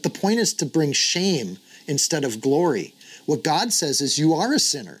argument, but the point is to bring shame instead of glory. What God says is, you are a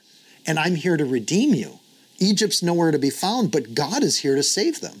sinner, and I'm here to redeem you. Egypt's nowhere to be found, but God is here to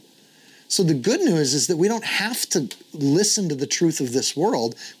save them. So the good news is that we don't have to listen to the truth of this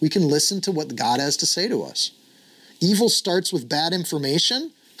world. We can listen to what God has to say to us. Evil starts with bad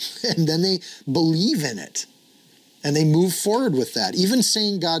information, and then they believe in it. And they move forward with that. Even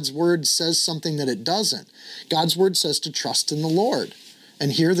saying God's word says something that it doesn't. God's word says to trust in the Lord.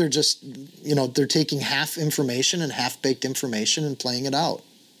 And here they're just, they're taking half information and half-baked information and playing it out.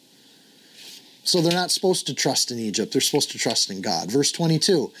 So they're not supposed to trust in Egypt. They're supposed to trust in God. Verse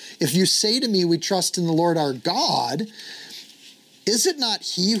 22, if you say to me, we trust in the Lord our God, is it not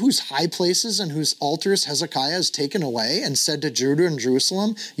he whose high places and whose altars Hezekiah has taken away and said to Judah and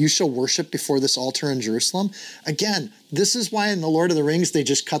Jerusalem, you shall worship before this altar in Jerusalem? Again, this is why in The Lord of the Rings, they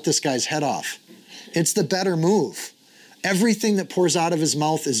just cut this guy's head off. It's the better move. Everything that pours out of his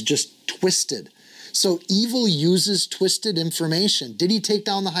mouth is just twisted. So evil uses twisted information. Did he take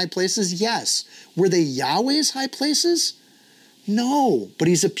down the high places? Yes. Were they Yahweh's high places? No, but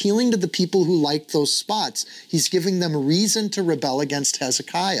he's appealing to the people who liked those spots. He's giving them reason to rebel against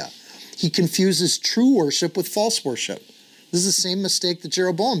Hezekiah. He confuses true worship with false worship. This is the same mistake that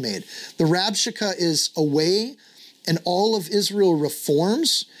Jeroboam made. The Rabshakeh is away and all of Israel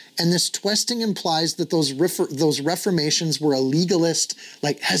reforms, and this twisting implies that those reformations were a legalist,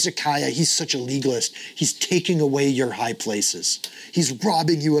 like Hezekiah, he's such a legalist. He's taking away your high places. He's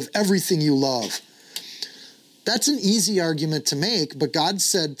robbing you of everything you love. That's an easy argument to make, but God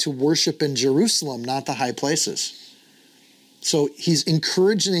said to worship in Jerusalem, not the high places. So he's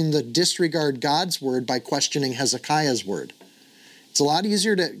encouraging the disregard God's word by questioning Hezekiah's word. It's a lot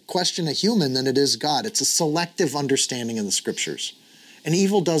easier to question a human than it is God. It's a selective understanding of the scriptures. And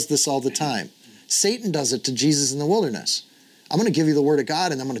evil does this all the time. Satan does it to Jesus in the wilderness. I'm going to give you the word of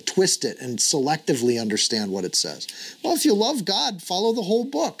God and I'm going to twist it and selectively understand what it says. Well, if you love God, follow the whole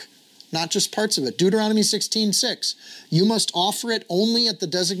book. Not just parts of it. Deuteronomy 16:6. You must offer it only at the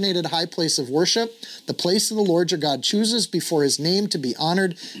designated high place of worship, the place of the Lord your God chooses before his name to be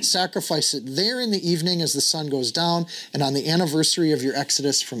honored. Sacrifice it there in the evening as the sun goes down and on the anniversary of your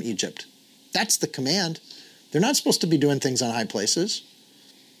exodus from Egypt. That's the command. They're not supposed to be doing things on high places.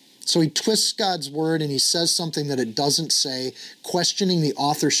 So he twists God's word and he says something that it doesn't say, questioning the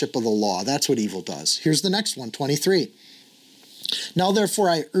authorship of the law. That's what evil does. Here's the next one, 23. Now, therefore,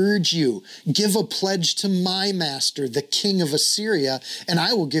 I urge you, give a pledge to my master, the king of Assyria, and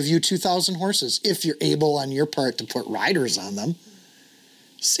I will give you 2,000 horses, if you're able on your part to put riders on them.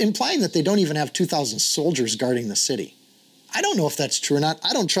 It's implying that they don't even have 2,000 soldiers guarding the city. I don't know if that's true or not.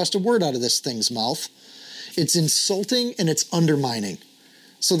 I don't trust a word out of this thing's mouth. It's insulting and it's undermining.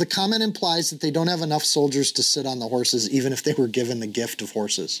 So the comment implies that they don't have enough soldiers to sit on the horses, even if they were given the gift of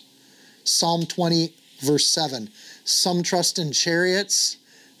horses. Psalm 20, verse 7. Some trust in chariots,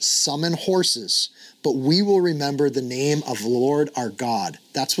 some in horses, but we will remember the name of the Lord our God.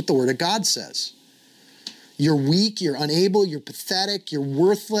 That's what the word of God says. You're weak, you're unable, you're pathetic, you're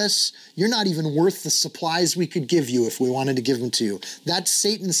worthless. You're not even worth the supplies we could give you if we wanted to give them to you. That's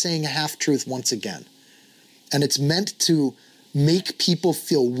Satan saying a half-truth once again. And it's meant to make people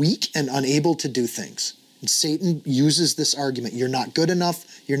feel weak and unable to do things. And Satan uses this argument. You're not good enough.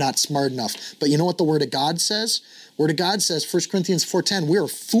 You're not smart enough. But you know what the Word of God says? Word of God says, 1 Corinthians 4:10, we are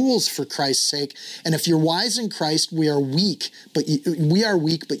fools for Christ's sake. And if you're wise in Christ, we are weak, but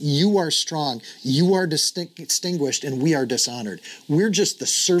you are strong. You are distinguished, and we are dishonored. We're just the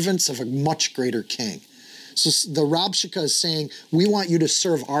servants of a much greater king. So the Rabshakeh is saying, we want you to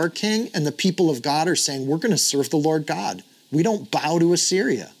serve our king, and the people of God are saying, we're going to serve the Lord God. We don't bow to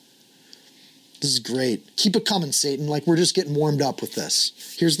Assyria. This is great. Keep it coming, Satan. Like we're just getting warmed up with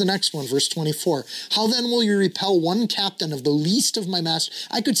this. Here's the next one, verse 24. How then will you repel one captain of the least of my master?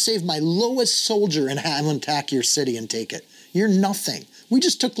 I could save my lowest soldier and have him attack your city and take it. You're nothing. We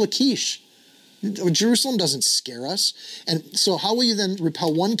just took Lachish. Jerusalem doesn't scare us. And so how will you then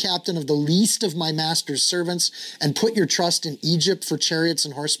repel one captain of the least of my master's servants and put your trust in Egypt for chariots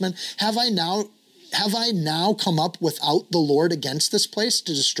and horsemen? Have I now come up without the Lord against this place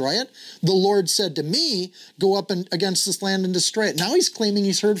to destroy it? The Lord said to me, go up against this land and destroy it. Now he's claiming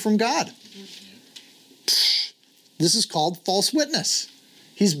he's heard from God. This is called false witness.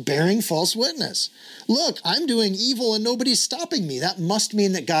 He's bearing false witness. Look, I'm doing evil and nobody's stopping me. That must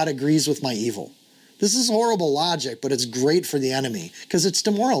mean that God agrees with my evil. This is horrible logic, but it's great for the enemy because it's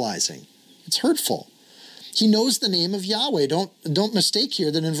demoralizing. It's hurtful. He knows the name of Yahweh. Don't mistake here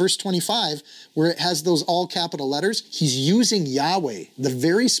that in verse 25, where it has those all capital letters, he's using Yahweh, the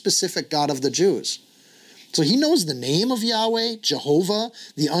very specific God of the Jews. So he knows the name of Yahweh, Jehovah,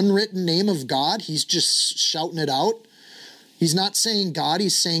 the unwritten name of God. He's just shouting it out. He's not saying God,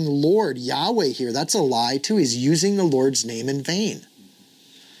 he's saying Lord, Yahweh here. That's a lie too. He's using the Lord's name in vain.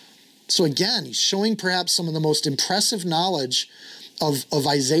 So again, he's showing perhaps some of the most impressive knowledge of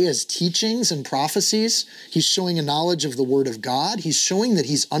Isaiah's teachings and prophecies. He's showing a knowledge of the word of God. He's showing that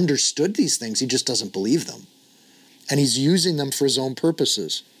he's understood these things. He just doesn't believe them. And he's using them for his own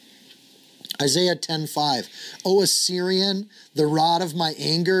purposes. Isaiah 10:5, O Assyrian, the rod of my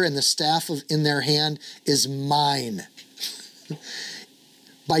anger and the staff in their hand is mine.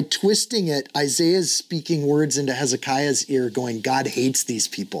 By twisting it, Isaiah is speaking words into Hezekiah's ear going, God hates these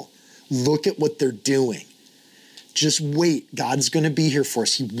people. Look at what they're doing. Just wait. God's going to be here for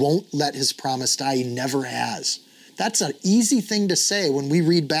us. He won't let his promise die. He never has. That's an easy thing to say when we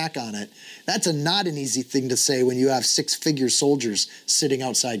read back on it. That's not an easy thing to say when you have six-figure soldiers sitting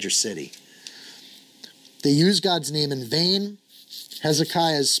outside your city. They use God's name in vain.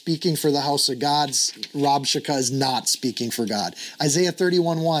 Hezekiah is speaking for the house of God. Rabshakeh is not speaking for God. Isaiah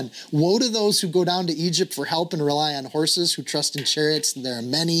 31:1. Woe to those who go down to Egypt for help and rely on horses, who trust in chariots, there are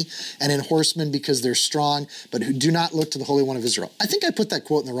many, and in horsemen because they're strong, but who do not look to the Holy One of Israel. I think I put that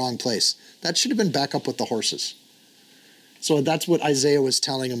quote in the wrong place. That should have been back up with the horses. So that's what Isaiah was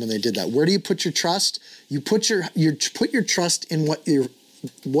telling them when they did that. Where do you put your trust? You put your trust in what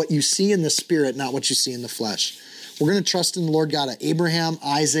you see in the spirit, not what you see in the flesh. We're going to trust in the Lord God of Abraham,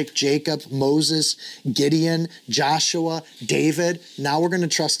 Isaac, Jacob, Moses, Gideon, Joshua, David. Now we're going to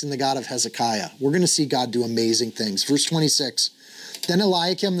trust in the God of Hezekiah. We're going to see God do amazing things. Verse 26. Then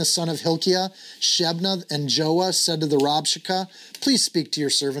Eliakim, the son of Hilkiah, Shebna, and Joah said to the Rabshakeh, please speak to your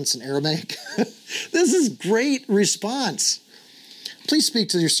servants in Aramaic. This is great response. Please speak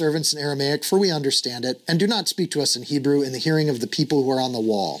to your servants in Aramaic, for we understand it, and do not speak to us in Hebrew in the hearing of the people who are on the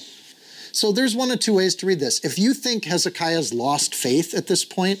wall. So there's one of two ways to read this. If you think Hezekiah's lost faith at this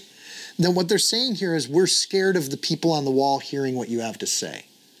point, then what they're saying here is we're scared of the people on the wall hearing what you have to say.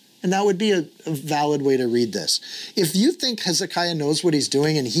 And that would be a valid way to read this. If you think Hezekiah knows what he's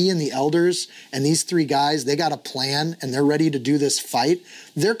doing and he and the elders and these three guys, they got a plan and they're ready to do this fight,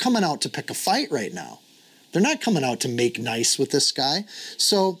 they're coming out to pick a fight right now. They're not coming out to make nice with this guy.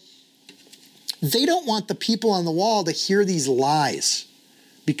 So they don't want the people on the wall to hear these lies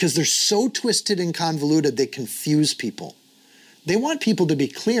because they're so twisted and convoluted they confuse people. They want people to be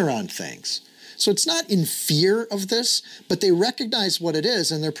clear on things. So it's not in fear of this, but they recognize what it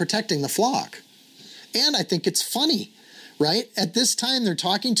is and they're protecting the flock. And I think it's funny, right? At this time, they're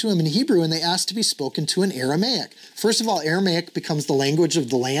talking to him in Hebrew and they ask to be spoken to in Aramaic. First of all, Aramaic becomes the language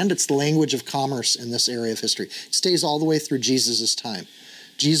of the land. It's the language of commerce in this area of history. It stays all the way through Jesus' time.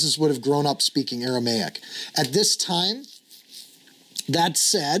 Jesus would have grown up speaking Aramaic. At this time, that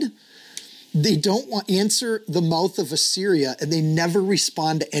said, they don't answer the mouth of Assyria and they never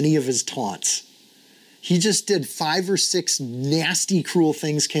respond to any of his taunts. He just did 5 or 6 nasty, cruel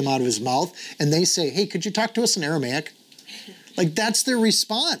things came out of his mouth and they say, hey, could you talk to us in Aramaic? Like that's their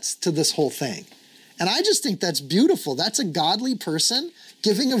response to this whole thing. And I just think that's beautiful. That's a godly person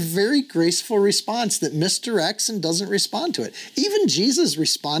giving a very graceful response that misdirects and doesn't respond to it. Even Jesus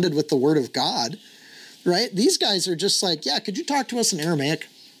responded with the word of God, right? These guys are just like, yeah, could you talk to us in Aramaic?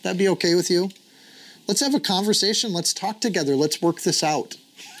 That'd be okay with you? Let's have a conversation. Let's talk together. Let's work this out.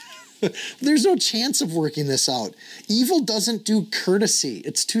 There's no chance of working this out. Evil doesn't do courtesy.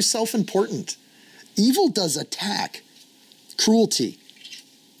 It's too self-important. Evil does attack, cruelty,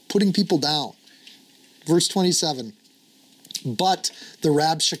 putting people down. Verse 27. But the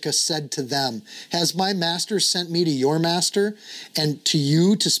Rabshakeh said to them, has my master sent me to your master and to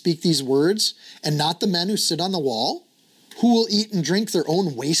you to speak these words, and not the men who sit on the wall, who will eat and drink their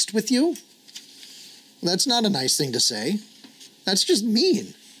own waste with you? That's not a nice thing to say. That's just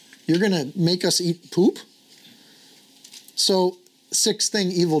mean. You're going to make us eat poop? So, sixth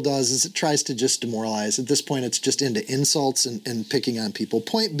thing evil does is it tries to just demoralize. At this point, it's just into insults and picking on people.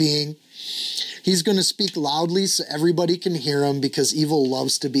 Point being, he's going to speak loudly so everybody can hear him, because evil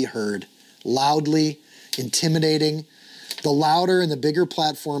loves to be heard. Loudly, intimidating. The louder and the bigger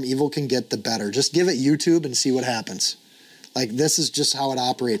platform evil can get, the better. Just give it YouTube and see what happens. Like, this is just how it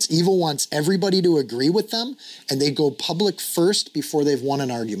operates. Evil wants everybody to agree with them, and they go public first before they've won an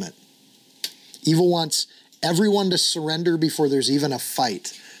argument. Evil wants everyone to surrender before there's even a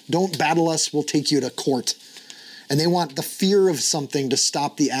fight. Don't battle us, we'll take you to court. And they want the fear of something to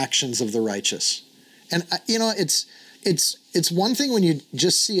stop the actions of the righteous. And, it's one thing when you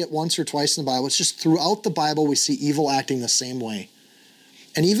just see it once or twice in the Bible. It's just throughout the Bible we see evil acting the same way.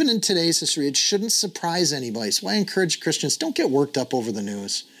 And even in today's history, it shouldn't surprise anybody. So I encourage Christians, don't get worked up over the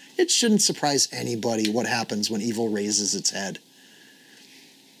news. It shouldn't surprise anybody what happens when evil raises its head.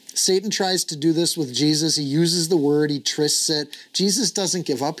 Satan tries to do this with Jesus. He uses the word, he twists it. Jesus doesn't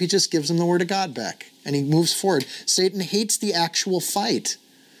give up, he just gives him the word of God back, and he moves forward. Satan hates the actual fight.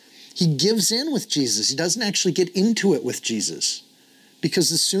 He gives in with Jesus. He doesn't actually get into it with Jesus.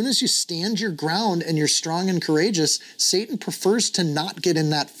 Because as soon as you stand your ground and you're strong and courageous, Satan prefers to not get in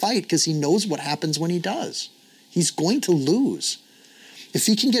that fight because he knows what happens when he does. He's going to lose. If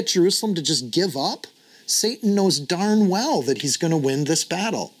he can get Jerusalem to just give up, Satan knows darn well that he's going to win this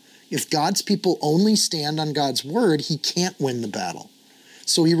battle. If God's people only stand on God's word, he can't win the battle.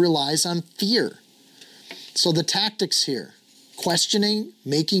 So he relies on fear. So the tactics here: questioning,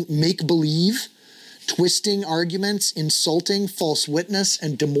 make-believe, twisting arguments, insulting, false witness,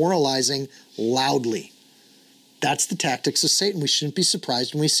 and demoralizing loudly. That's the tactics of Satan. We shouldn't be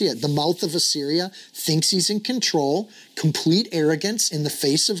surprised when we see it. The mouth of Assyria thinks he's in control, complete arrogance in the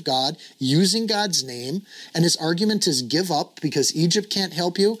face of God, using God's name, and his argument is give up because Egypt can't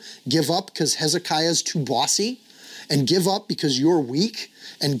help you, give up because Hezekiah's too bossy, and give up because you're weak,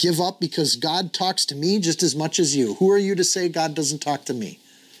 and give up because God talks to me just as much as you. Who are you to say God doesn't talk to me?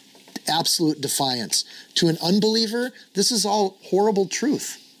 Absolute defiance. To an unbeliever, this is all horrible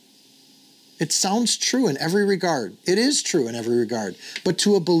truth. It sounds true in every regard. It is true in every regard. But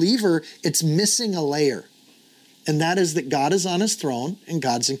to a believer, it's missing a layer. And that is that God is on his throne and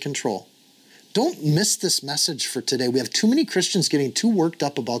God's in control. Don't miss this message for today. We have too many Christians getting too worked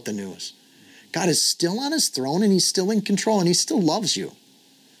up about the news. God is still on his throne and he's still in control and he still loves you.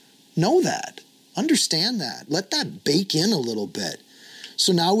 Know that. Understand that. Let that bake in a little bit.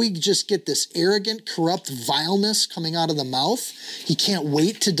 So now we just get this arrogant, corrupt vileness coming out of the mouth. He can't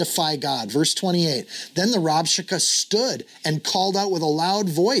wait to defy God. Verse 28, then the Rabshakeh stood and called out with a loud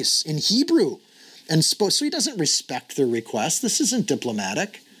voice in Hebrew and spoke. So he doesn't respect their request. This isn't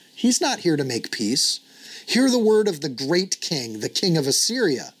diplomatic. He's not here to make peace. Hear the word of the great king, the king of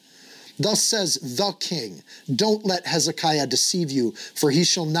Assyria. Thus says the king, don't let Hezekiah deceive you, for he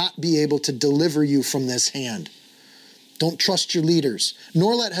shall not be able to deliver you from this hand. Don't trust your leaders,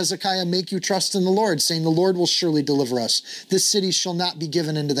 nor let Hezekiah make you trust in the Lord, saying the Lord will surely deliver us. This city shall not be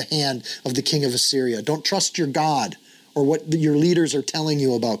given into the hand of the king of Assyria. Don't trust your God or what your leaders are telling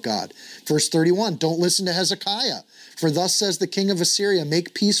you about God. Verse 31, don't listen to Hezekiah. For thus says the king of Assyria,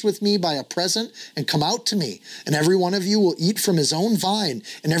 make peace with me by a present and come out to me. And every one of you will eat from his own vine,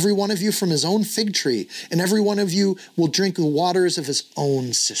 and every one of you from his own fig tree, and every one of you will drink the waters of his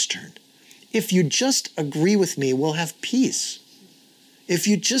own cistern. If you just agree with me, we'll have peace. If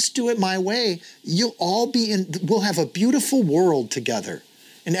you just do it my way, we'll have a beautiful world together.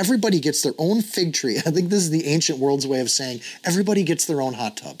 And everybody gets their own fig tree. I think this is the ancient world's way of saying everybody gets their own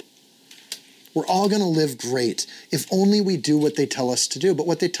hot tub. We're all going to live great if only we do what they tell us to do. But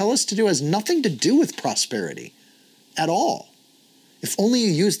what they tell us to do has nothing to do with prosperity at all. If only you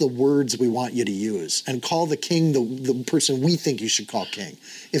use the words we want you to use and call the king the person we think you should call king.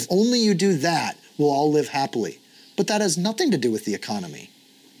 If only you do that, we'll all live happily. But that has nothing to do with the economy.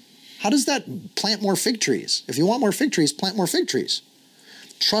 How does that plant more fig trees? If you want more fig trees, plant more fig trees.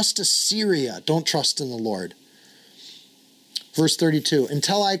 Trust Assyria, don't trust in the Lord. Verse 32,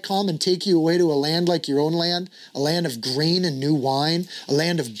 until I come and take you away to a land like your own land, a land of grain and new wine, a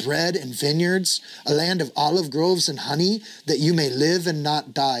land of bread and vineyards, a land of olive groves and honey, that you may live and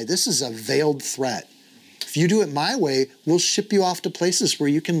not die. This is a veiled threat. If you do it my way, we'll ship you off to places where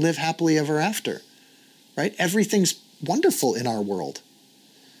you can live happily ever after. Right? Everything's wonderful in our world.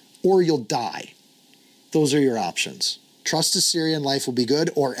 Or you'll die. Those are your options. Trust Assyria and life will be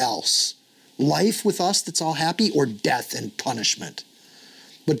good, or else. Life with us that's all happy, or death and punishment.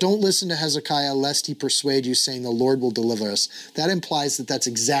 But don't listen to Hezekiah lest he persuade you, saying the Lord will deliver us. That implies that that's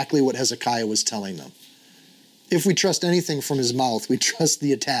exactly what Hezekiah was telling them. If we trust anything from his mouth, we trust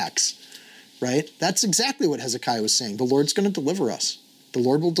the attacks, right? That's exactly what Hezekiah was saying. The Lord's going to deliver us. The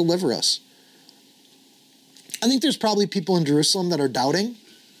Lord will deliver us. I think there's probably people in Jerusalem that are doubting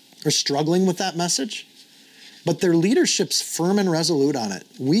or struggling with that message, but their leadership's firm and resolute on it.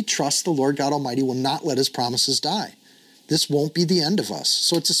 We trust the Lord God Almighty will not let his promises die. This won't be the end of us.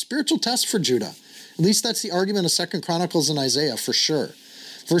 So it's a spiritual test for Judah. At least that's the argument of 2 Chronicles and Isaiah for sure.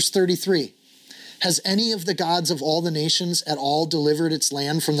 Verse 33, has any of the gods of all the nations at all delivered its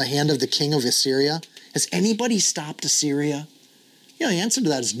land from the hand of the king of Assyria? Has anybody stopped Assyria? The answer to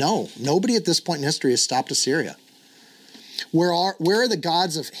that is no. Nobody at this point in history has stopped Assyria. Where are the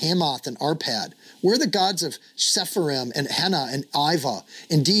gods of Hamath and Arpad? Where are the gods of Sepharim and Hena and Iva?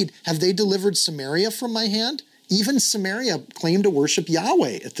 Indeed, have they delivered Samaria from my hand? Even Samaria claimed to worship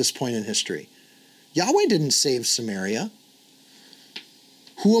Yahweh at this point in history. Yahweh didn't save Samaria.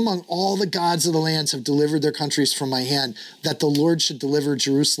 Who among all the gods of the lands have delivered their countries from my hand, that the Lord should deliver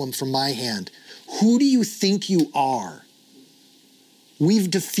Jerusalem from my hand? Who do you think you are?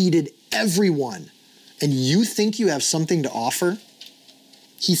 We've defeated everyone, and you think you have something to offer?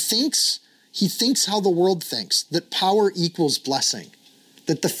 He thinks how the world thinks, that power equals blessing,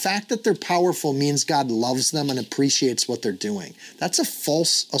 that the fact that they're powerful means God loves them and appreciates what they're doing. That's a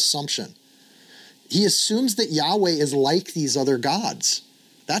false assumption. He assumes that Yahweh is like these other gods.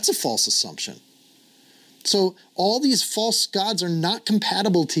 That's a false assumption. So all these false gods are not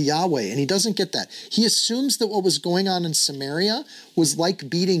compatible to Yahweh, and he doesn't get that. He assumes that what was going on in Samaria was like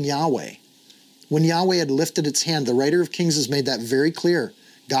beating Yahweh. When Yahweh had lifted its hand, the writer of Kings has made that very clear.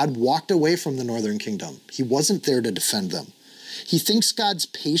 God walked away from the northern kingdom. He wasn't there to defend them. He thinks God's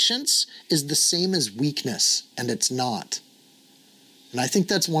patience is the same as weakness, and it's not. And I think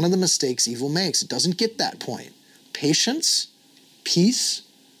that's one of the mistakes evil makes. It doesn't get that point. Patience, peace,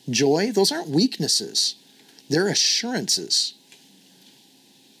 joy, those aren't weaknesses. They're assurances.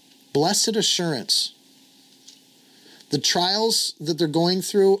 Blessed assurance. The trials that they're going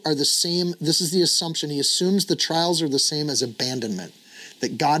through are the same. This is the assumption. He assumes the trials are the same as abandonment,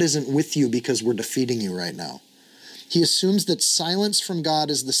 that God isn't with you because we're defeating you right now. He assumes that silence from God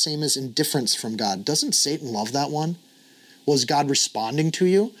is the same as indifference from God. Doesn't Satan love that one? Was God responding to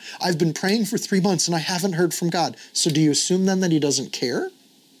you? I've been praying for 3 months and I haven't heard from God. So do you assume then that he doesn't care?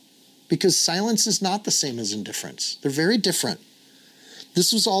 Because silence is not the same as indifference. They're very different.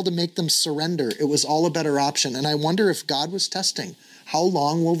 This was all to make them surrender. It was all a better option. And I wonder if God was testing, how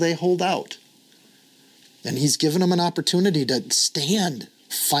long will they hold out? And he's given them an opportunity to stand,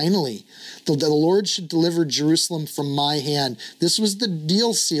 finally. The Lord should deliver Jerusalem from my hand. This was the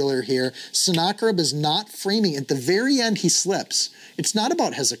deal sealer here. Sennacherib is not framing. At the very end, he slips. It's not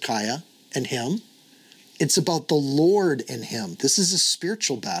about Hezekiah and him. It's about the Lord and him. This is a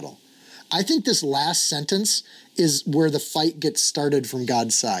spiritual battle. I think this last sentence is where the fight gets started from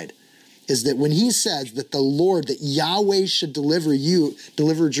God's side, is that when he says that the Lord, that Yahweh should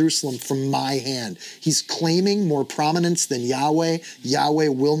deliver Jerusalem from my hand, he's claiming more prominence than Yahweh. Yahweh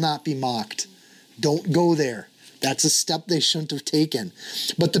will not be mocked. Don't go there. That's a step they shouldn't have taken.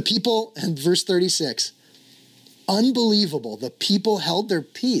 But the people, in verse 36, unbelievable, the people held their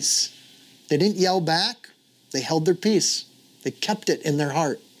peace. They didn't yell back. They held their peace. They kept it in their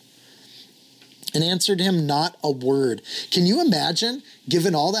heart. And answered him not a word. Can you imagine,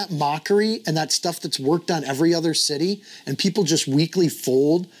 given all that mockery and that stuff that's worked on every other city, and people just weakly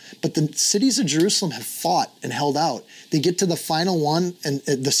fold, but the cities of Jerusalem have fought and held out. They get to the final one, and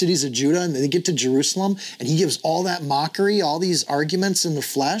the cities of Judah, and they get to Jerusalem, and he gives all that mockery, all these arguments in the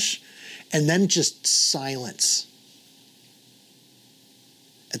flesh, and then just silence.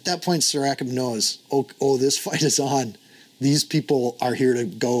 At that point, Sennacherib knows, oh, this fight is on. These people are here to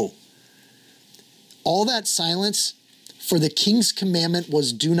go. All that silence, for the king's commandment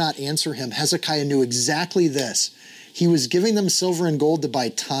was do not answer him. Hezekiah knew exactly this. He was giving them silver and gold to buy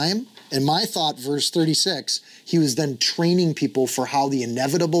time. And my thought, verse 36, he was then training people for how the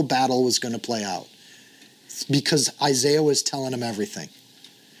inevitable battle was going to play out. Because Isaiah was telling them everything.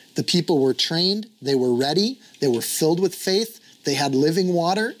 The people were trained, they were ready, they were filled with faith, they had living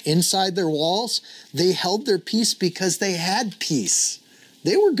water inside their walls. They held their peace because they had peace.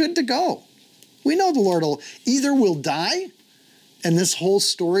 They were good to go. We know the Lord will die and this whole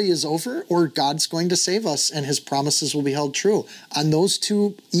story is over, or God's going to save us and his promises will be held true. On those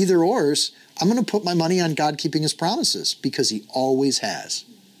two either ors, I'm going to put my money on God keeping his promises because he always has,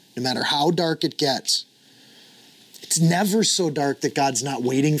 no matter how dark it gets. It's never so dark that God's not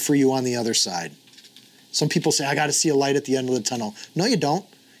waiting for you on the other side. Some people say, I got to see a light at the end of the tunnel. No, you don't.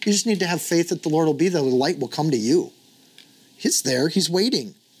 You just need to have faith that the Lord will be there. The light will come to you. He's there. He's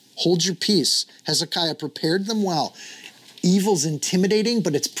waiting. Hold your peace. Hezekiah prepared them well. Evil's intimidating,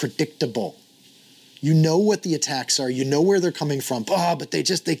 but it's predictable. You know what the attacks are. You know where they're coming from. But they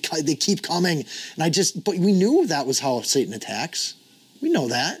keep coming. But we knew that was how Satan attacks. We know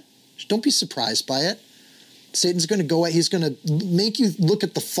that. Don't be surprised by it. Satan's going to go at, he's going to make you look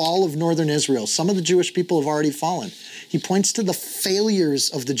at the fall of northern Israel. Some of the Jewish people have already fallen. He points to the failures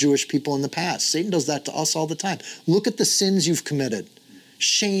of the Jewish people in the past. Satan does that to us all the time. Look at the sins you've committed.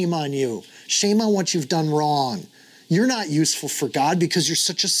 Shame on you. Shame on what you've done wrong. You're not useful for God because you're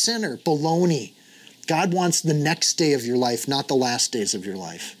such a sinner. Baloney. God wants the next day of your life, not the last days of your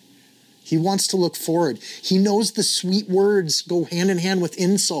life. He wants to look forward. He knows the sweet words go hand in hand with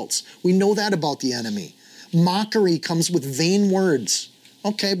insults. We know that about the enemy. Mockery comes with vain words.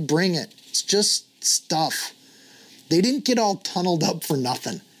 Okay, bring it. It's just stuff. They didn't get all tunneled up for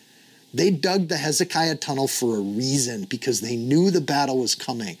nothing. They dug the Hezekiah tunnel for a reason, because they knew the battle was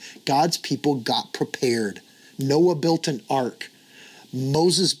coming. God's people got prepared. Noah built an ark.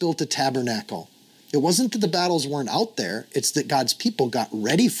 Moses built a tabernacle. It wasn't that the battles weren't out there. It's that God's people got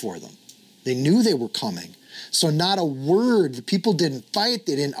ready for them. They knew they were coming. So not a word. The people didn't fight.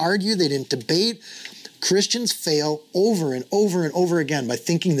 They didn't argue. They didn't debate. Christians fail over and over and over again by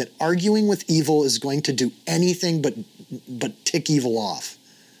thinking that arguing with evil is going to do anything but tick evil off.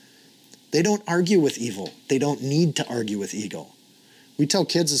 They don't argue with evil. They don't need to argue with evil. We tell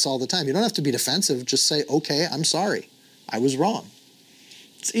kids this all the time. You don't have to be defensive. Just say, okay, I'm sorry. I was wrong.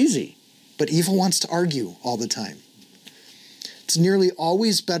 It's easy. But evil wants to argue all the time. It's nearly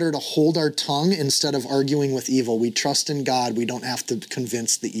always better to hold our tongue instead of arguing with evil. We trust in God. We don't have to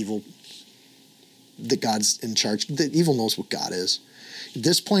convince the evil that God's in charge. The evil knows what God is. At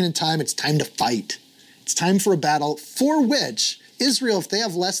this point in time, it's time to fight. It's time for a battle for which Israel, if they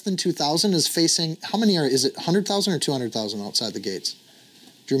have less than 2,000, is facing, is it 100,000 or 200,000 outside the gates?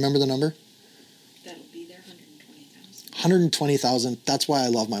 Do you remember the number? That'll be there, 120,000. 120,000. That's why I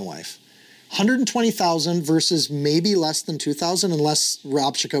love my wife. 120,000 versus maybe less than 2,000, unless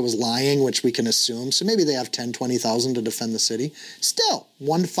Rabshakeh was lying, which we can assume. So maybe they have 10, 20,000 to defend the city. Still,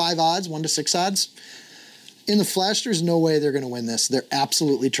 1 to 5 odds, 1 to 6 odds. In the flesh, there's no way they're going to win this. They're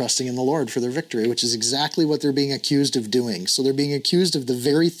absolutely trusting in the Lord for their victory, which is exactly what they're being accused of doing. So they're being accused of the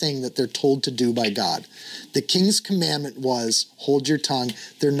very thing that they're told to do by God. The king's commandment was, hold your tongue.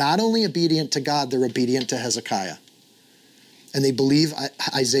 They're not only obedient to God, they're obedient to Hezekiah. And they believe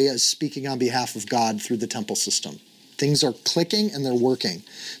Isaiah is speaking on behalf of God through the temple system. Things are clicking and they're working.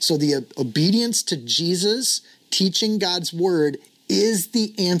 So the obedience to Jesus, teaching God's word, is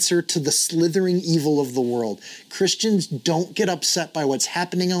the answer to the slithering evil of the world. Christians, don't get upset by what's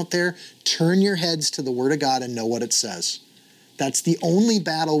happening out there. Turn your heads to the word of God and know what it says. That's the only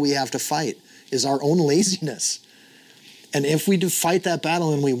battle we have to fight, is our own laziness. And if we do fight that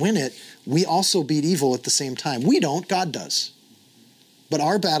battle and we win it, we also beat evil at the same time. We don't, God does. But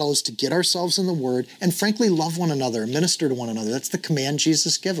our battle is to get ourselves in the word and frankly love one another, minister to one another. That's the command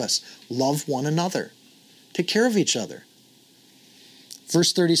Jesus gave us. Love one another. Take care of each other.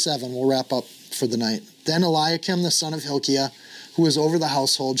 Verse 37, we'll wrap up for the night. Then Eliakim the son of Hilkiah, who was over the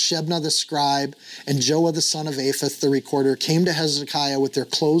household, Shebna the scribe, and Joah the son of Aphath the recorder, came to Hezekiah with their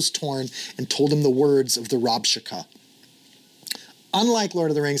clothes torn and told him the words of the Rabshakeh. Unlike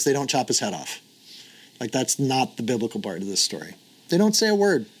Lord of the Rings, they don't chop his head off. Like, that's not the biblical part of this story. They don't say a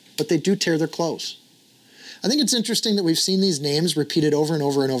word, but they do tear their clothes. I think it's interesting that we've seen these names repeated over and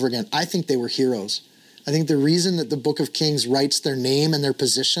over and over again. I think they were heroes. I think the reason that the book of Kings writes their name and their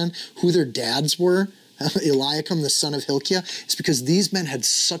position, who their dads were, Eliakim, the son of Hilkiah, is because these men had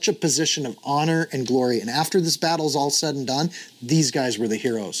such a position of honor and glory. And after this battle's all said and done, these guys were the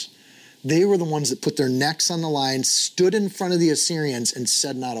heroes. They were the ones that put their necks on the line, stood in front of the Assyrians, and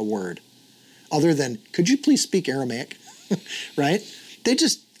said not a word. Other than, could you please speak Aramaic? Right? They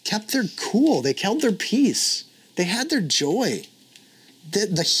just kept their cool. They held their peace. They had their joy.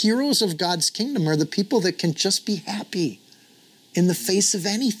 The heroes of God's kingdom are the people that can just be happy in the face of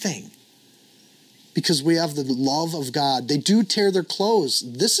anything. Because we have the love of God. They do tear their clothes.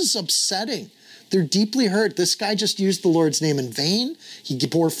 This is upsetting. They're deeply hurt. This guy just used the Lord's name in vain. He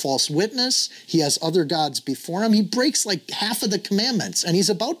bore false witness. He has other gods before him. He breaks like half of the commandments, and he's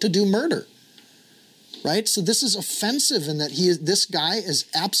about to do murder. Right? So this is offensive in that this guy has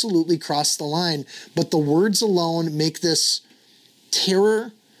absolutely crossed the line. But the words alone make this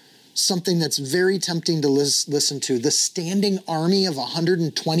terror something that's very tempting to listen to. The standing army of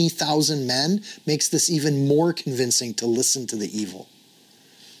 120,000 men makes this even more convincing to listen to the evil.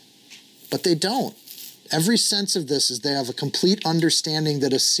 But they don't. Every sense of this is they have a complete understanding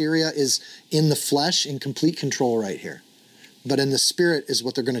that Assyria is in the flesh in complete control right here. But in the spirit is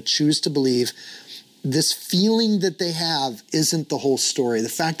what they're going to choose to believe. This feeling that they have isn't the whole story. The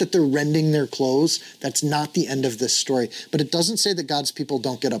fact that they're rending their clothes, that's not the end of this story. But it doesn't say that God's people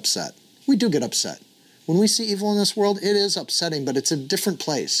don't get upset. We do get upset. When we see evil in this world, it is upsetting, but it's a different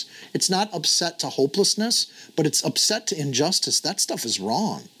place. It's not upset to hopelessness, but it's upset to injustice. That stuff is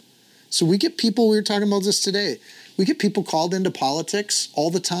wrong. So we get people, we were talking about this today, we get people called into politics all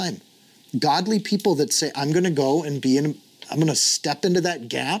the time. Godly people that say, I'm going to go and I'm going to step into that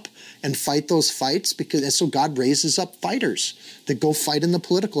gap and fight those fights, and so God raises up fighters that go fight in the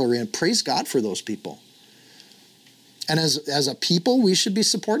political arena. Praise God for those people. And as a people, we should be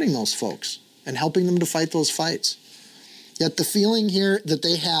supporting those folks and helping them to fight those fights. Yet the feeling here that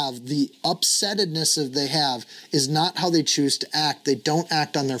they have, the upsettedness that they have, is not how they choose to act. They don't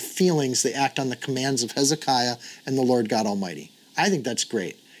act on their feelings. They act on the commands of Hezekiah and the Lord God Almighty. I think that's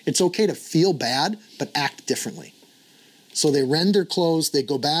great. It's okay to feel bad, but act differently. So they rend their clothes, they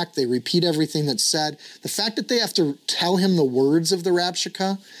go back, they repeat everything that's said. The fact that they have to tell him the words of the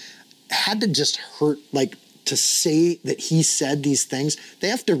Rabshakeh had to just hurt, like to say that he said these things. They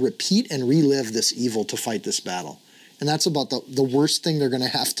have to repeat and relive this evil to fight this battle. And that's about the worst thing they're going to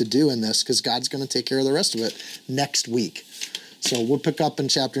have to do in this, because God's going to take care of the rest of it next week. So we'll pick up in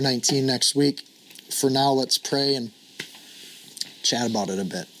chapter 19 next week. For now, let's pray and chat about it a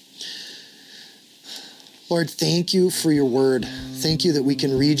bit. Lord, thank you for your word. Thank you that we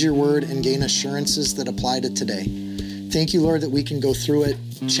can read your word and gain assurances that apply to today. Thank you, Lord, that we can go through it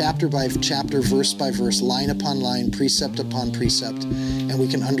chapter by chapter, verse by verse, line upon line, precept upon precept, and we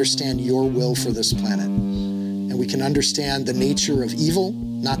can understand your will for this planet. And we can understand the nature of evil,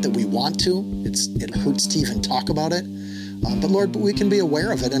 not that we want to. It hurts to even talk about it. But Lord, we can be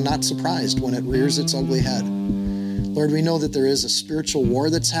aware of it and not surprised when it rears its ugly head. Lord, we know that there is a spiritual war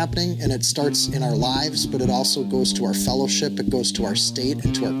that's happening, and it starts in our lives, but it also goes to our fellowship, it goes to our state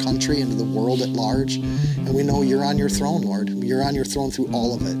and to our country and to the world at large. And we know you're on your throne, Lord. You're on your throne through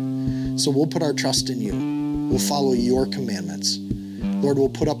all of it. So we'll put our trust in you. We'll follow your commandments. Lord, we'll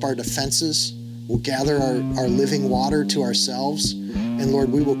put up our defenses. We'll gather our living water to ourselves. And Lord,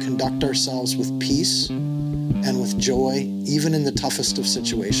 we will conduct ourselves with peace and with joy, even in the toughest of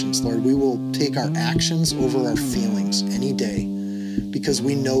situations. Lord, we will take our actions over our feelings any day, because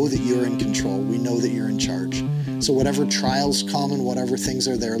we know that you're in control. We know that you're in charge. So whatever trials come and whatever things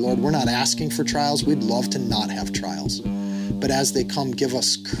are there, Lord, we're not asking for trials. We'd love to not have trials. But as they come, give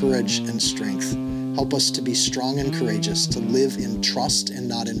us courage and strength. Help us to be strong and courageous, to live in trust and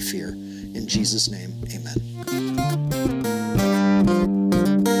not in fear. In Jesus' name, amen.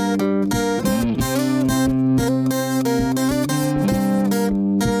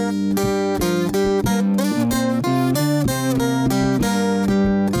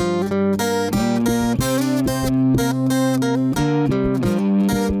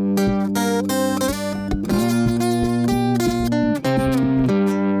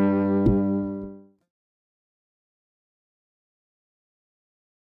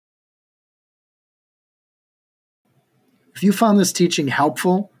 If you found this teaching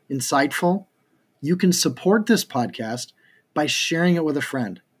helpful, insightful, you can support this podcast by sharing it with a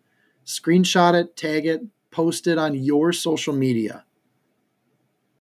friend. Screenshot it, tag it, post it on your social media.